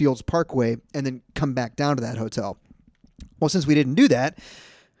Fields Parkway and then come back down to that hotel. Well, since we didn't do that,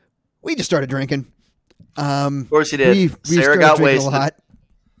 we just started drinking. Of course you did. We Sarah got wasted. A lot.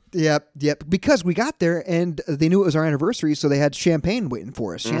 Yep. Because we got there and they knew it was our anniversary, so they had champagne waiting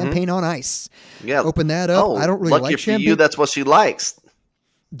for us. Champagne on ice. Yeah. Open that up. I don't really like champagne. Lucky for you, that's what she likes.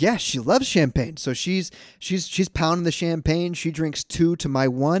 Yeah, she loves champagne. So she's pounding the champagne. She drinks 2 to my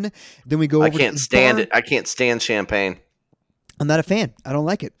 1. Then we go over. I can't stand it. I can't stand champagne. I'm not a fan. I don't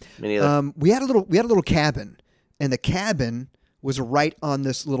like it. Me neither. We had a little cabin. And the cabin was right on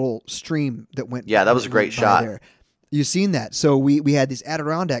this little stream that went. Yeah, that was a great shot. There. You seen that? So we had these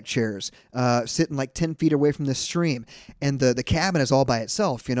Adirondack chairs sitting like 10 feet away from the stream, and the cabin is all by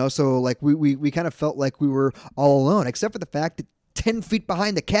itself, you know. So like we kind of felt like we were all alone, except for the fact that 10 feet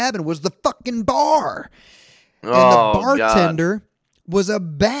behind the cabin was the fucking bar, and the bartender was a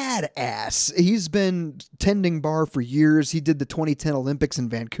badass. He's been tending bar for years. He did the 2010 Olympics in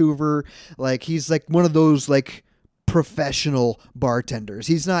Vancouver. Like he's like one of those like professional bartenders.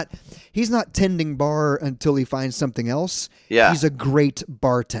 He's not tending bar until he finds something else. Yeah. He's a great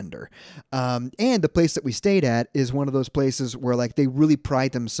bartender. And the place that we stayed at is one of those places where like they really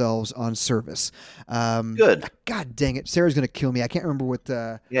pride themselves on service. Good. God dang it. Sarah's going to kill me. I can't remember what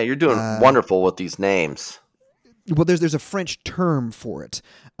yeah, you're doing wonderful with these names. Well, there's a French term for it,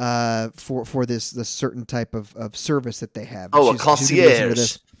 for this certain type of service that they have. Oh, a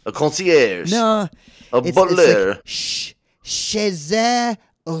concierge. A concierge. No. A butler. It's like chez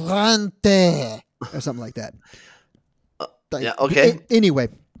renté or something like that. Yeah, okay. Anyway,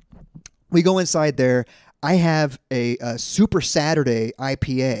 we go inside there. I have a Super Saturday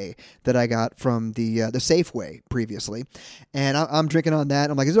IPA that I got from the Safeway previously, and I'm drinking on that.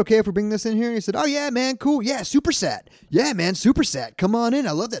 I'm like, is it okay if we bring this in here? And he said, oh yeah, man, cool, yeah, Super Sat, yeah, man, Super Sat, come on in.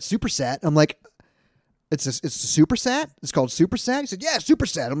 I love that Super Sat. I'm like, It's a super sat. It's called super sat. He said, yeah, super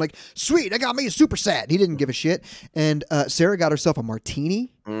sat. I'm like, sweet, I got me a super sat. He didn't give a shit. And Sarah got herself a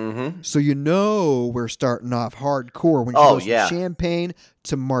martini. Mm-hmm. So we're starting off hardcore when she goes from champagne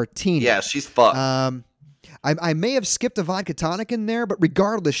to martini. Yeah, she's fucked. I may have skipped a vodka tonic in there, but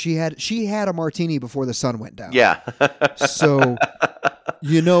regardless, she had a martini before the sun went down. Yeah. So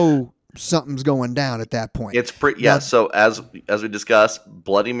something's going down at that point. It's pretty. Yeah. So as we discussed,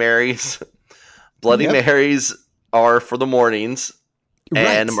 Bloody Marys. Bloody Marys are for the mornings,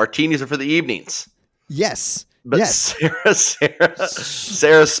 and martinis are for the evenings. Yes. But yes.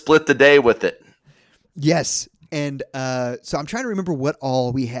 Sarah split the day with it. Yes. And so I'm trying to remember what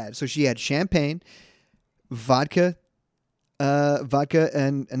all we had. So she had champagne, vodka,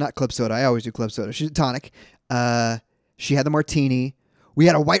 and not club soda. I always do club soda. She had tonic. She had the martini. We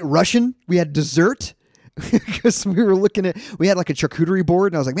had a White Russian. We had dessert. Because we had like a charcuterie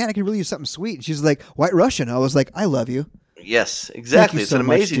board, and I was like, man, I could really use something sweet. And she's like, White Russian. I was like, I love you. Yes, exactly. It's an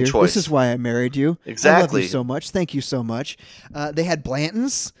amazing choice. This is why I married you. Exactly. I love you so much. Thank you so much. They had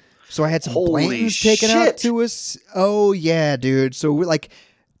Blanton's. So I had some Holy Blanton's taken shit. out to us. Oh, yeah, dude. So we're like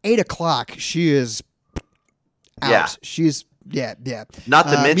 8 o'clock. She is out. Yeah. She's, yeah. Not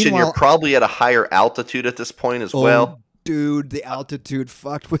to mention, you're probably at a higher altitude at this point as well. Dude, the altitude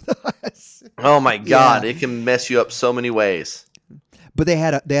fucked with us. Oh my God, It can mess you up so many ways. But they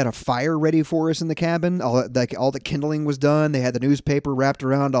had a fire ready for us in the cabin. All the kindling was done. They had the newspaper wrapped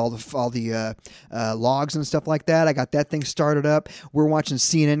around all the logs and stuff like that. I got that thing started up. We're watching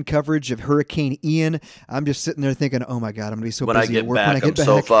CNN coverage of Hurricane Ian. I'm just sitting there thinking, oh my God, I'm gonna be so when busy I at get work. back, I'm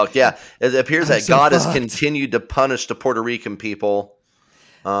so fucked. Yeah, it appears that God has continued to punish the Puerto Rican people.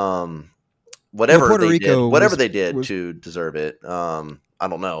 Whatever they did to deserve it. I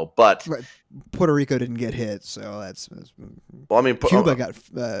don't know, but Puerto Rico didn't get hit, so that's well. I mean, Cuba got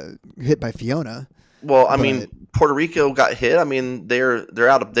hit by Fiona. Well, I mean, Puerto Rico got hit. I mean, they're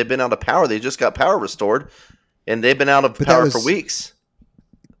out of. They've been out of power. They just got power restored, and they've been out of power for weeks.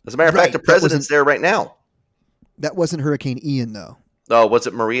 As a matter of fact, the president's there right now. That wasn't Hurricane Ian, though. Oh, was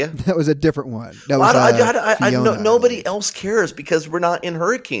it Maria? That was a different one. That was Fiona, nobody else cares because we're not in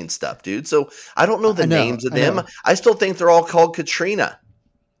hurricane stuff, dude. So I don't know the names of them. I still think they're all called Katrina.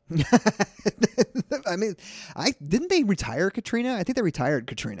 I mean, didn't they retire Katrina? I think they retired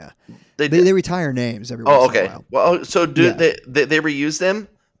Katrina. They retire names every once in a while. Well, so they reuse them?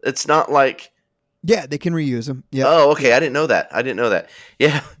 It's not like they can reuse them. Yeah. Oh, okay. I didn't know that.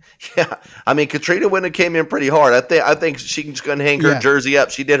 Yeah. Yeah, I mean, Katrina went and came in pretty hard. I think she's going to hang her jersey up.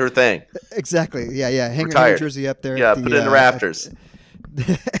 She did her thing. Exactly. Yeah. Hang her jersey up there. Yeah, put it in the rafters.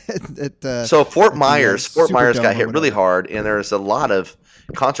 So Fort Myers got hit really hard, and there's a lot of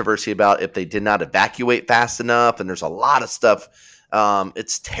controversy about if they did not evacuate fast enough, and there's a lot of stuff.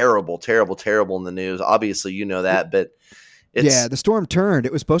 It's terrible in the news. Obviously, you know that, but the storm turned.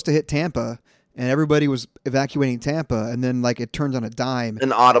 It was supposed to hit Tampa. And everybody was evacuating Tampa, and then it turned on a dime.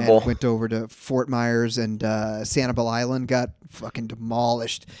 Inaudible. And went over to Fort Myers, and Sanibel Island got fucking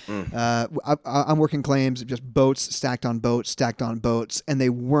demolished. I'm working claims of just boats stacked on boats, and they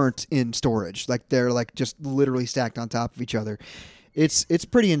weren't in storage. They're just literally stacked on top of each other. It's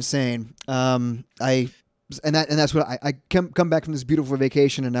pretty insane. That's what I come back from this beautiful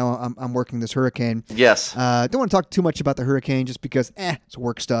vacation, and now I'm working this hurricane. Yes. Don't want to talk too much about the hurricane just because it's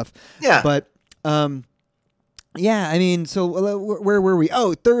work stuff. Yeah. But I mean, so where were we?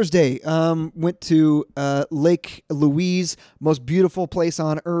 Oh, Thursday. Went to Lake Louise, most beautiful place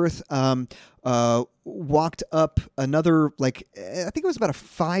on earth. Walked up another, I think it was about a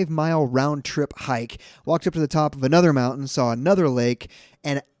 5-mile round trip hike. Walked up to the top of another mountain, saw another lake,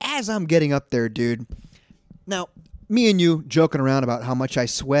 and as I'm getting up there, dude. Now, me and you joking around about how much I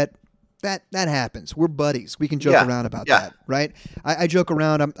sweat. That happens. We're buddies. We can joke around about that, right? I joke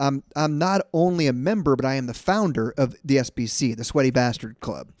around. I'm not only a member, but I am the founder of the SBC, the Sweaty Bastard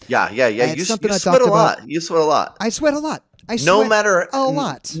Club. Yeah. You sweat a lot. You sweat a lot. I sweat a lot. No matter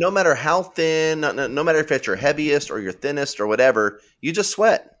how thin, no matter if it's your heaviest or your thinnest or whatever, you just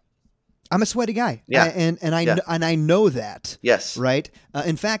sweat. I'm a sweaty guy. Yeah. And I know that. Yes. Right?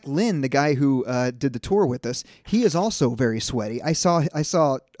 In fact, Lynn, the guy who did the tour with us, he is also very sweaty. I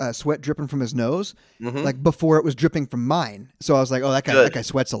saw sweat dripping from his nose, before it was dripping from mine. So I was like, oh, that guy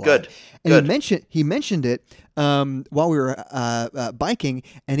sweats a lot. Good. And he mentioned it while we were biking,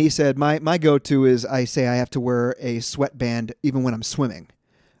 and he said, my go-to is I say I have to wear a sweatband even when I'm swimming.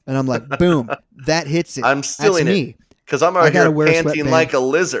 And I'm like, boom, that hits it. I'm stealing it. Because I'm out here panting like a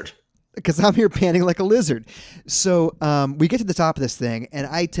lizard. Because I'm here panting like a lizard. So we get to the top of this thing, and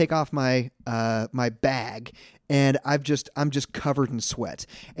I take off my my bag, and I'm just covered in sweat.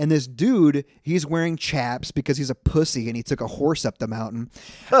 And this dude, he's wearing chaps because he's a pussy and he took a horse up the mountain.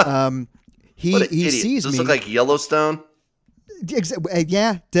 He sees Does me. this look like Yellowstone?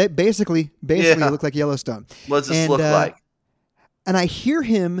 Yeah, basically it looked like Yellowstone. What does this look like? And I hear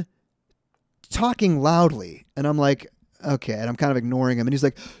him talking loudly, and I'm like, okay, and I'm kind of ignoring him. And he's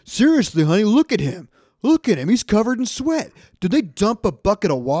like, seriously, honey, look at him. Look at him. He's covered in sweat. Did they dump a bucket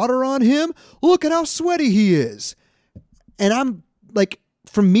of water on him? Look at how sweaty he is. And I'm like,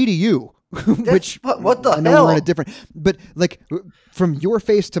 from me to you, which what the I know hell? we're in a different, but like from your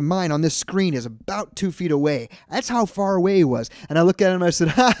face to mine on this screen is about 2 feet away. That's how far away he was. And I looked at him and I said,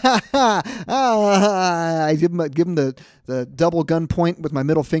 ha ha ha. I give him the double gun point with my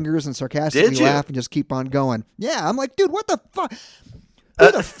middle fingers and sarcastically laugh and just keep on going. Yeah. I'm like, dude, what the fuck?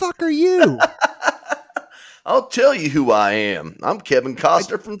 Who the fuck are you? I'll tell you who I am. I'm Kevin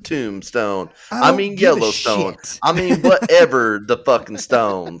Costner from Tombstone. I mean Yellowstone. I mean whatever the fucking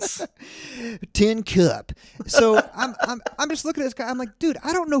stones. Tin Cup. So I'm just looking at this guy. I'm like, dude,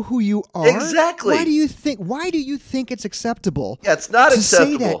 I don't know who you are. Exactly. Why do you think it's acceptable? Yeah, it's not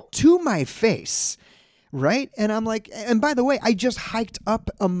acceptable. Say that to my face, right? And I'm like, and by the way, I just hiked up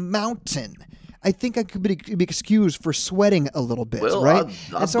a mountain. I think I could be excused for sweating a little bit, right?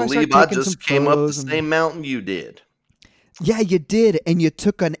 I believe I just came up the same mountain you did. Yeah, you did, and you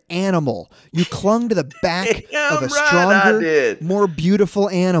took an animal. You clung to the back of a stronger, more beautiful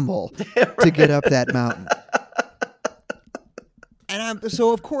animal to get up that mountain. And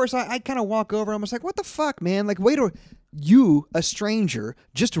so of course I kind of walk over. I'm just like, what the fuck, man? Like, you, a stranger,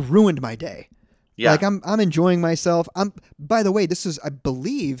 just ruined my day. Yeah, like I'm enjoying myself. By the way, I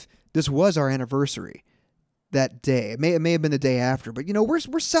believe this was our anniversary that day. It may have been the day after, but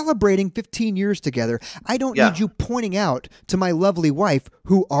we're celebrating 15 years together. I don't need you pointing out to my lovely wife,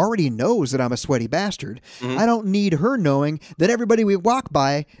 who already knows that I'm a sweaty bastard. Mm-hmm. I don't need her knowing that everybody we walk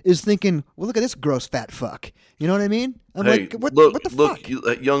by is thinking, well, look at this gross fat fuck. You know what I mean? I'm like, what the fuck?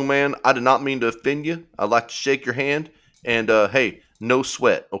 Look, young man, I did not mean to offend you. I'd like to shake your hand, and hey, no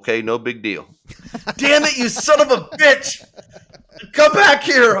sweat, okay? No big deal. Damn it, you son of a bitch! Come back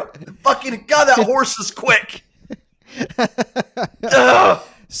here! Fucking God, that horse is quick.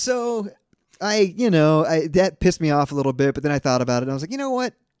 So that pissed me off a little bit, but then I thought about it and I was like, you know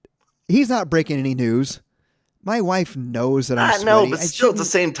what? He's not breaking any news. My wife knows that I'm sweaty. I know, but still at the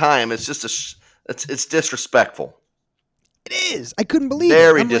same time, it's just it's disrespectful. It is. I couldn't believe it.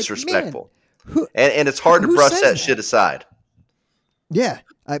 Very disrespectful. Like, and it's hard to brush that shit aside. Yeah.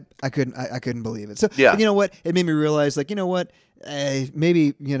 I couldn't believe it. So, yeah. You know what? It made me realize, like, you know what?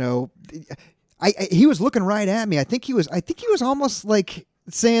 Maybe, he was looking right at me. I think he was almost like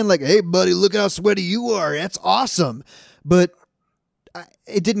saying like, hey buddy, look how sweaty you are. That's awesome. But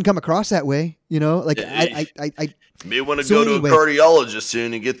it didn't come across that way, like I may want to go to a cardiologist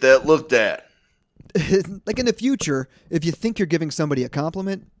soon and get that looked at. Like in the future, if you think you're giving somebody a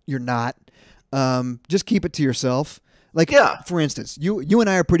compliment, you're not. Just keep it to yourself. Like, for instance, you and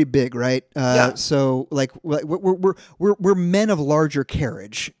I are pretty big, right? So like we're men of larger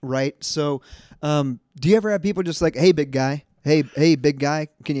carriage, right? So, do you ever have people just like, hey, big guy, hey, big guy,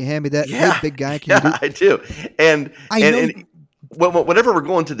 can you hand me that? Yeah. Hey, big guy, can you do? I do. And whenever we're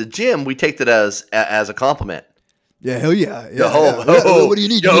going to the gym, we take that as a compliment. Yeah, hell yeah. What do you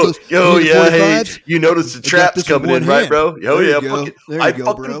need? Hey, you notice the traps coming in, right, bro? I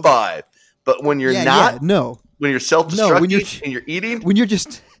fucking 5. But when you're not, when you're self-destructive and you're eating, when you're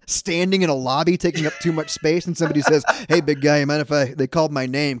just standing in a lobby taking up too much space, and somebody says, "Hey, big guy, you mind if they called my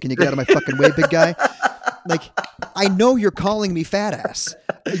name? Can you get out of my fucking way, big guy?" Like, I know you're calling me fat ass.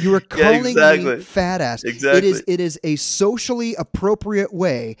 You are calling me fat ass. Exactly. It is a socially appropriate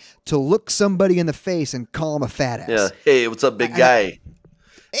way to look somebody in the face and call them a fat ass. Yeah. Hey, what's up, big guy?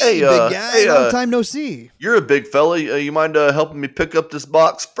 Hey, big guy. Long time no see. You're a big fella. You mind helping me pick up this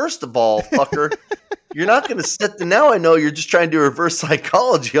box? First of all, fucker, you're not going to sit there. Now I know you're just trying to do reverse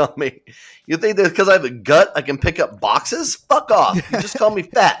psychology on me. You think that because I have a gut, I can pick up boxes? Fuck off. You just call me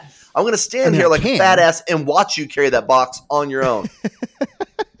fat. I'm going to stand here like a fat ass and watch you carry that box on your own.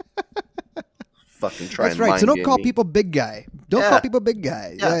 Fucking try. That's right. So don't call people big guy. Don't call people big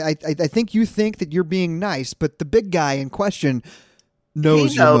guy. Yeah. I think you think that you're being nice, but the big guy in question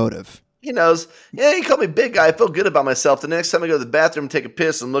knows your motive. He knows. Yeah, you call me big guy. I feel good about myself. The next time I go to the bathroom and take a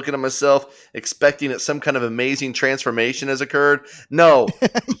piss, I'm looking at myself expecting that some kind of amazing transformation has occurred. No.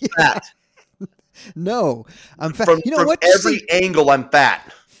 Fat. No. I'm fat. From every angle, I'm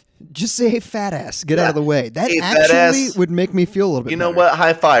fat. Just say, hey, fat ass. Get out of the way. That actually would make me feel a little bit better. You know what?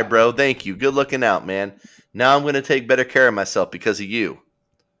 High five, bro. Thank you. Good looking out, man. Now I'm going to take better care of myself because of you.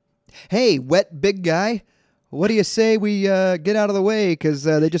 Hey, wet big guy. what do you say we get out of the way? Because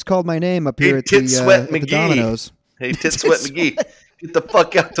they just called my name up here Hey, at Tit the Sweat at the McGee. Domino's. Hey, Tit Sweat McGee, get the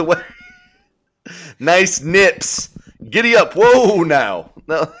fuck out the way. Nice nips. Giddy up. Whoa, now.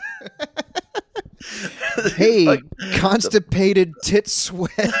 No. Hey, constipated tit sweat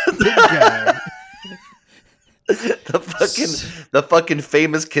big guy. The fucking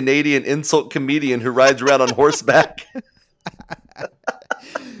famous Canadian insult comedian who rides around on horseback.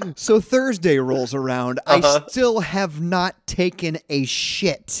 So Thursday rolls around. I still have not taken a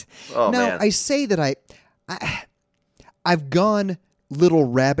shit. Oh, now, man. I say that I've gone little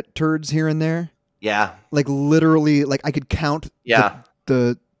rabbit turds here and there. Yeah. Like literally, like I could count. Yeah.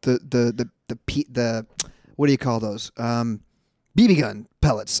 The what do you call those? BB gun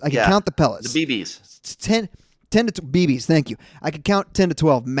pellets. I could count the pellets. The BBs. It's 10 to BBs. Thank you. I could count 10 to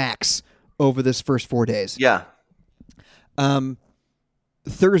 12 max over this first 4 days. Yeah.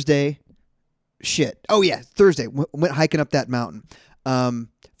 Thursday, shit. Oh yeah, Thursday went hiking up that mountain.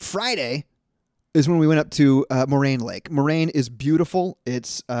 Friday is when we went up to Moraine Lake. Moraine is beautiful.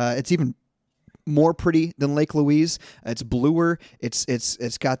 It's even more pretty than Lake Louise. It's bluer.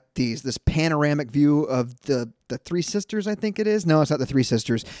 It's got this panoramic view of the Three Sisters, I think it is. No, it's not the Three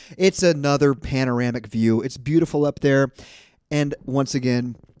Sisters. It's another panoramic view. It's beautiful up there. And once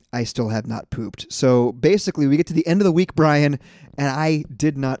again, I still have not pooped. So basically, we get to the end of the week, Brian, and I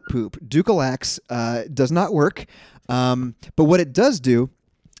did not poop. Dulcolax does not work. But what it does do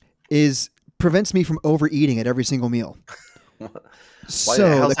is prevents me from overeating at every single meal.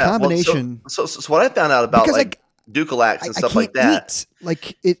 So the combination. So what I found out about Dulcolax and stuff like that. Eat.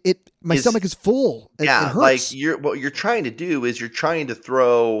 Like my stomach is full. It hurts. Like what you're trying to do is you're trying to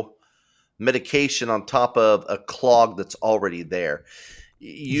throw medication on top of a clog that's already there.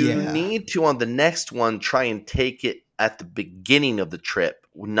 You need to, on the next one, try and take it at the beginning of the trip,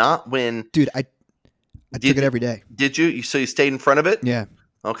 not when. Dude, I took it every day. Did you? So you stayed in front of it? Yeah.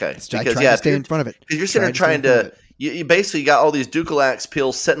 Okay. I tried to stay in front of it. Because you're sitting there trying to. You basically got all these Dulcolax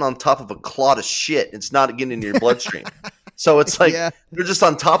pills sitting on top of a clot of shit. It's not getting into your bloodstream. So it's like you're just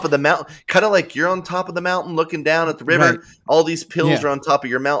on top of the mountain, kind of like you're on top of the mountain looking down at the river. Right. All these pills are on top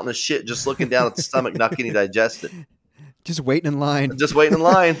of your mountain of shit, just looking down at the stomach, not getting digested. Just waiting in line.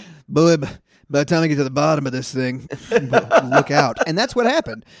 Boy, by the time I get to the bottom of this thing, look out. And that's what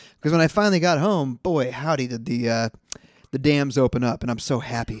happened. Because when I finally got home, boy, howdy, did the dams open up, and I'm so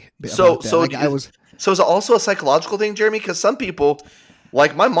happy. So is it also a psychological thing, Jeremy? Because some people,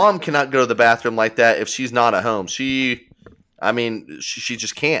 like my mom, cannot go to the bathroom like that if she's not at home. She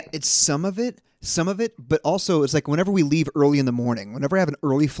just can't. It's some of it, but also it's like whenever we leave early in the morning, whenever I have an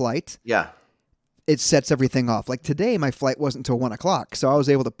early flight, it sets everything off. Like today, my flight wasn't until 1:00, so I was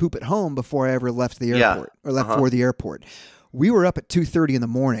able to poop at home before I ever left the airport or left for the airport. We were up at 2:30 in the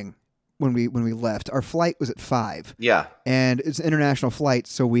morning when we left. Our flight was at 5. Yeah, and it's an international flight,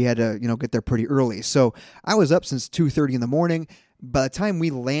 so we had to get there pretty early. So I was up since 2:30 in the morning. By the time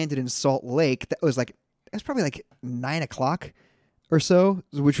we landed in Salt Lake, that's probably like 9:00 or so,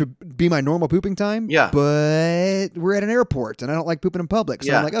 which would be my normal pooping time. Yeah. But we're at an airport, and I don't like pooping in public.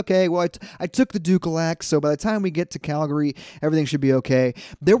 So I'm like, okay, well, I took the Dulcolax, so by the time we get to Calgary, everything should be okay.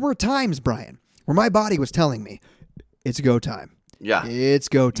 There were times, Brian, where my body was telling me, it's go time. Yeah. It's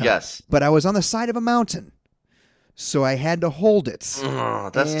go time. Yes. But I was on the side of a mountain, so I had to hold it.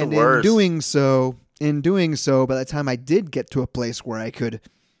 That's and the worst. In doing so, by the time I did get to a place where I could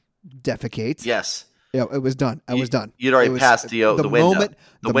defecate. Yes. Yeah, it was done. I was done. You'd already passed the window.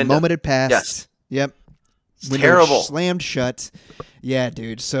 The moment it passed. Yes. Yep. It's window terrible. Slammed shut. Yeah,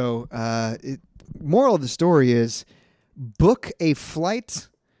 dude. So, moral of the story is book a flight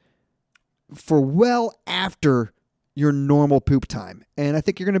for well after your normal poop time. And I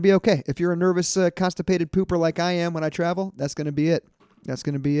think you're going to be okay. If you're a nervous, constipated pooper like I am when I travel, that's going to be it. That's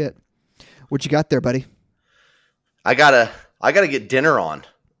going to be it. What you got there, buddy? I gotta get dinner on.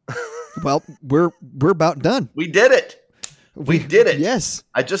 Well, we're about done. We did it. We did it. Yes.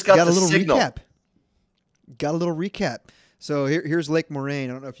 I just got the a little signal. Recap. Got a little recap. So here's Lake Moraine.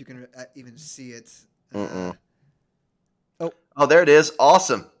 I don't know if you can even see it. Oh, there it is.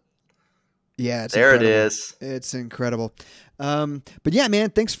 Awesome. Yeah, it's there incredible. It is. It's incredible. But yeah, man,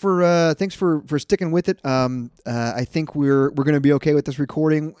 thanks for sticking with it. I think we're going to be okay with this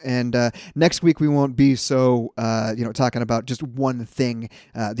recording, and next week we won't be so talking about just one thing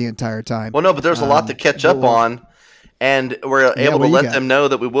the entire time. Well, no, but there's a lot to catch up on, and we're able to let them know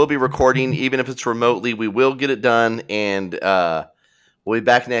that we will be recording, even if it's remotely. We will get it done, and we'll be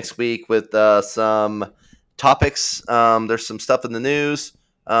back next week with some topics. There's some stuff in the news.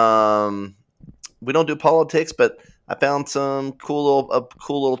 We don't do politics, but I found some cool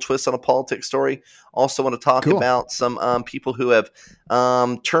little twist on a politics story. Also want to talk about some people who have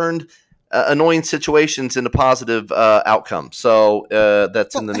turned annoying situations into positive outcomes. So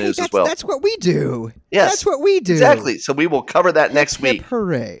that's in the news as well. That's what we do. Yes. That's what we do. Exactly. So we will cover that next week.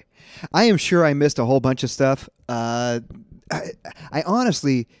 Hooray. I am sure I missed a whole bunch of stuff. I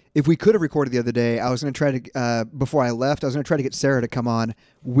honestly, if we could have recorded the other day, I was going to try to, before I left, I was going to try to get Sarah to come on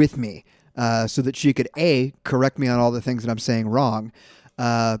with me so that she could, A, correct me on all the things that I'm saying wrong,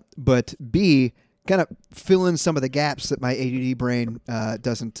 but B, kind of fill in some of the gaps that my ADD brain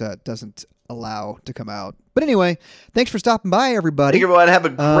doesn't allow to come out. But anyway, thanks for stopping by, everybody. Thank you, everyone. Have a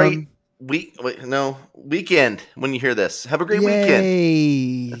great weekend when you hear this. Have a great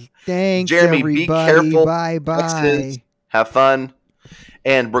weekend. Thanks, Jeremy, everybody. be careful. Bye-bye. Have fun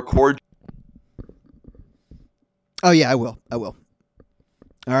and record. Oh, yeah, I will. All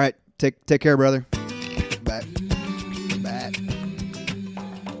right. Take care, brother. Bye.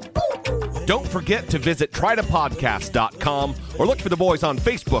 Don't forget to visit trytopodcast.com or look for the boys on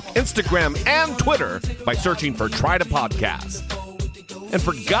Facebook, Instagram, and Twitter by searching for Try to Podcast. And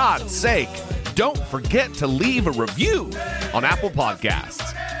for God's sake, don't forget to leave a review on Apple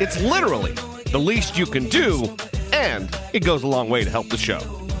Podcasts. It's literally the least you can do, and it goes a long way to help the show.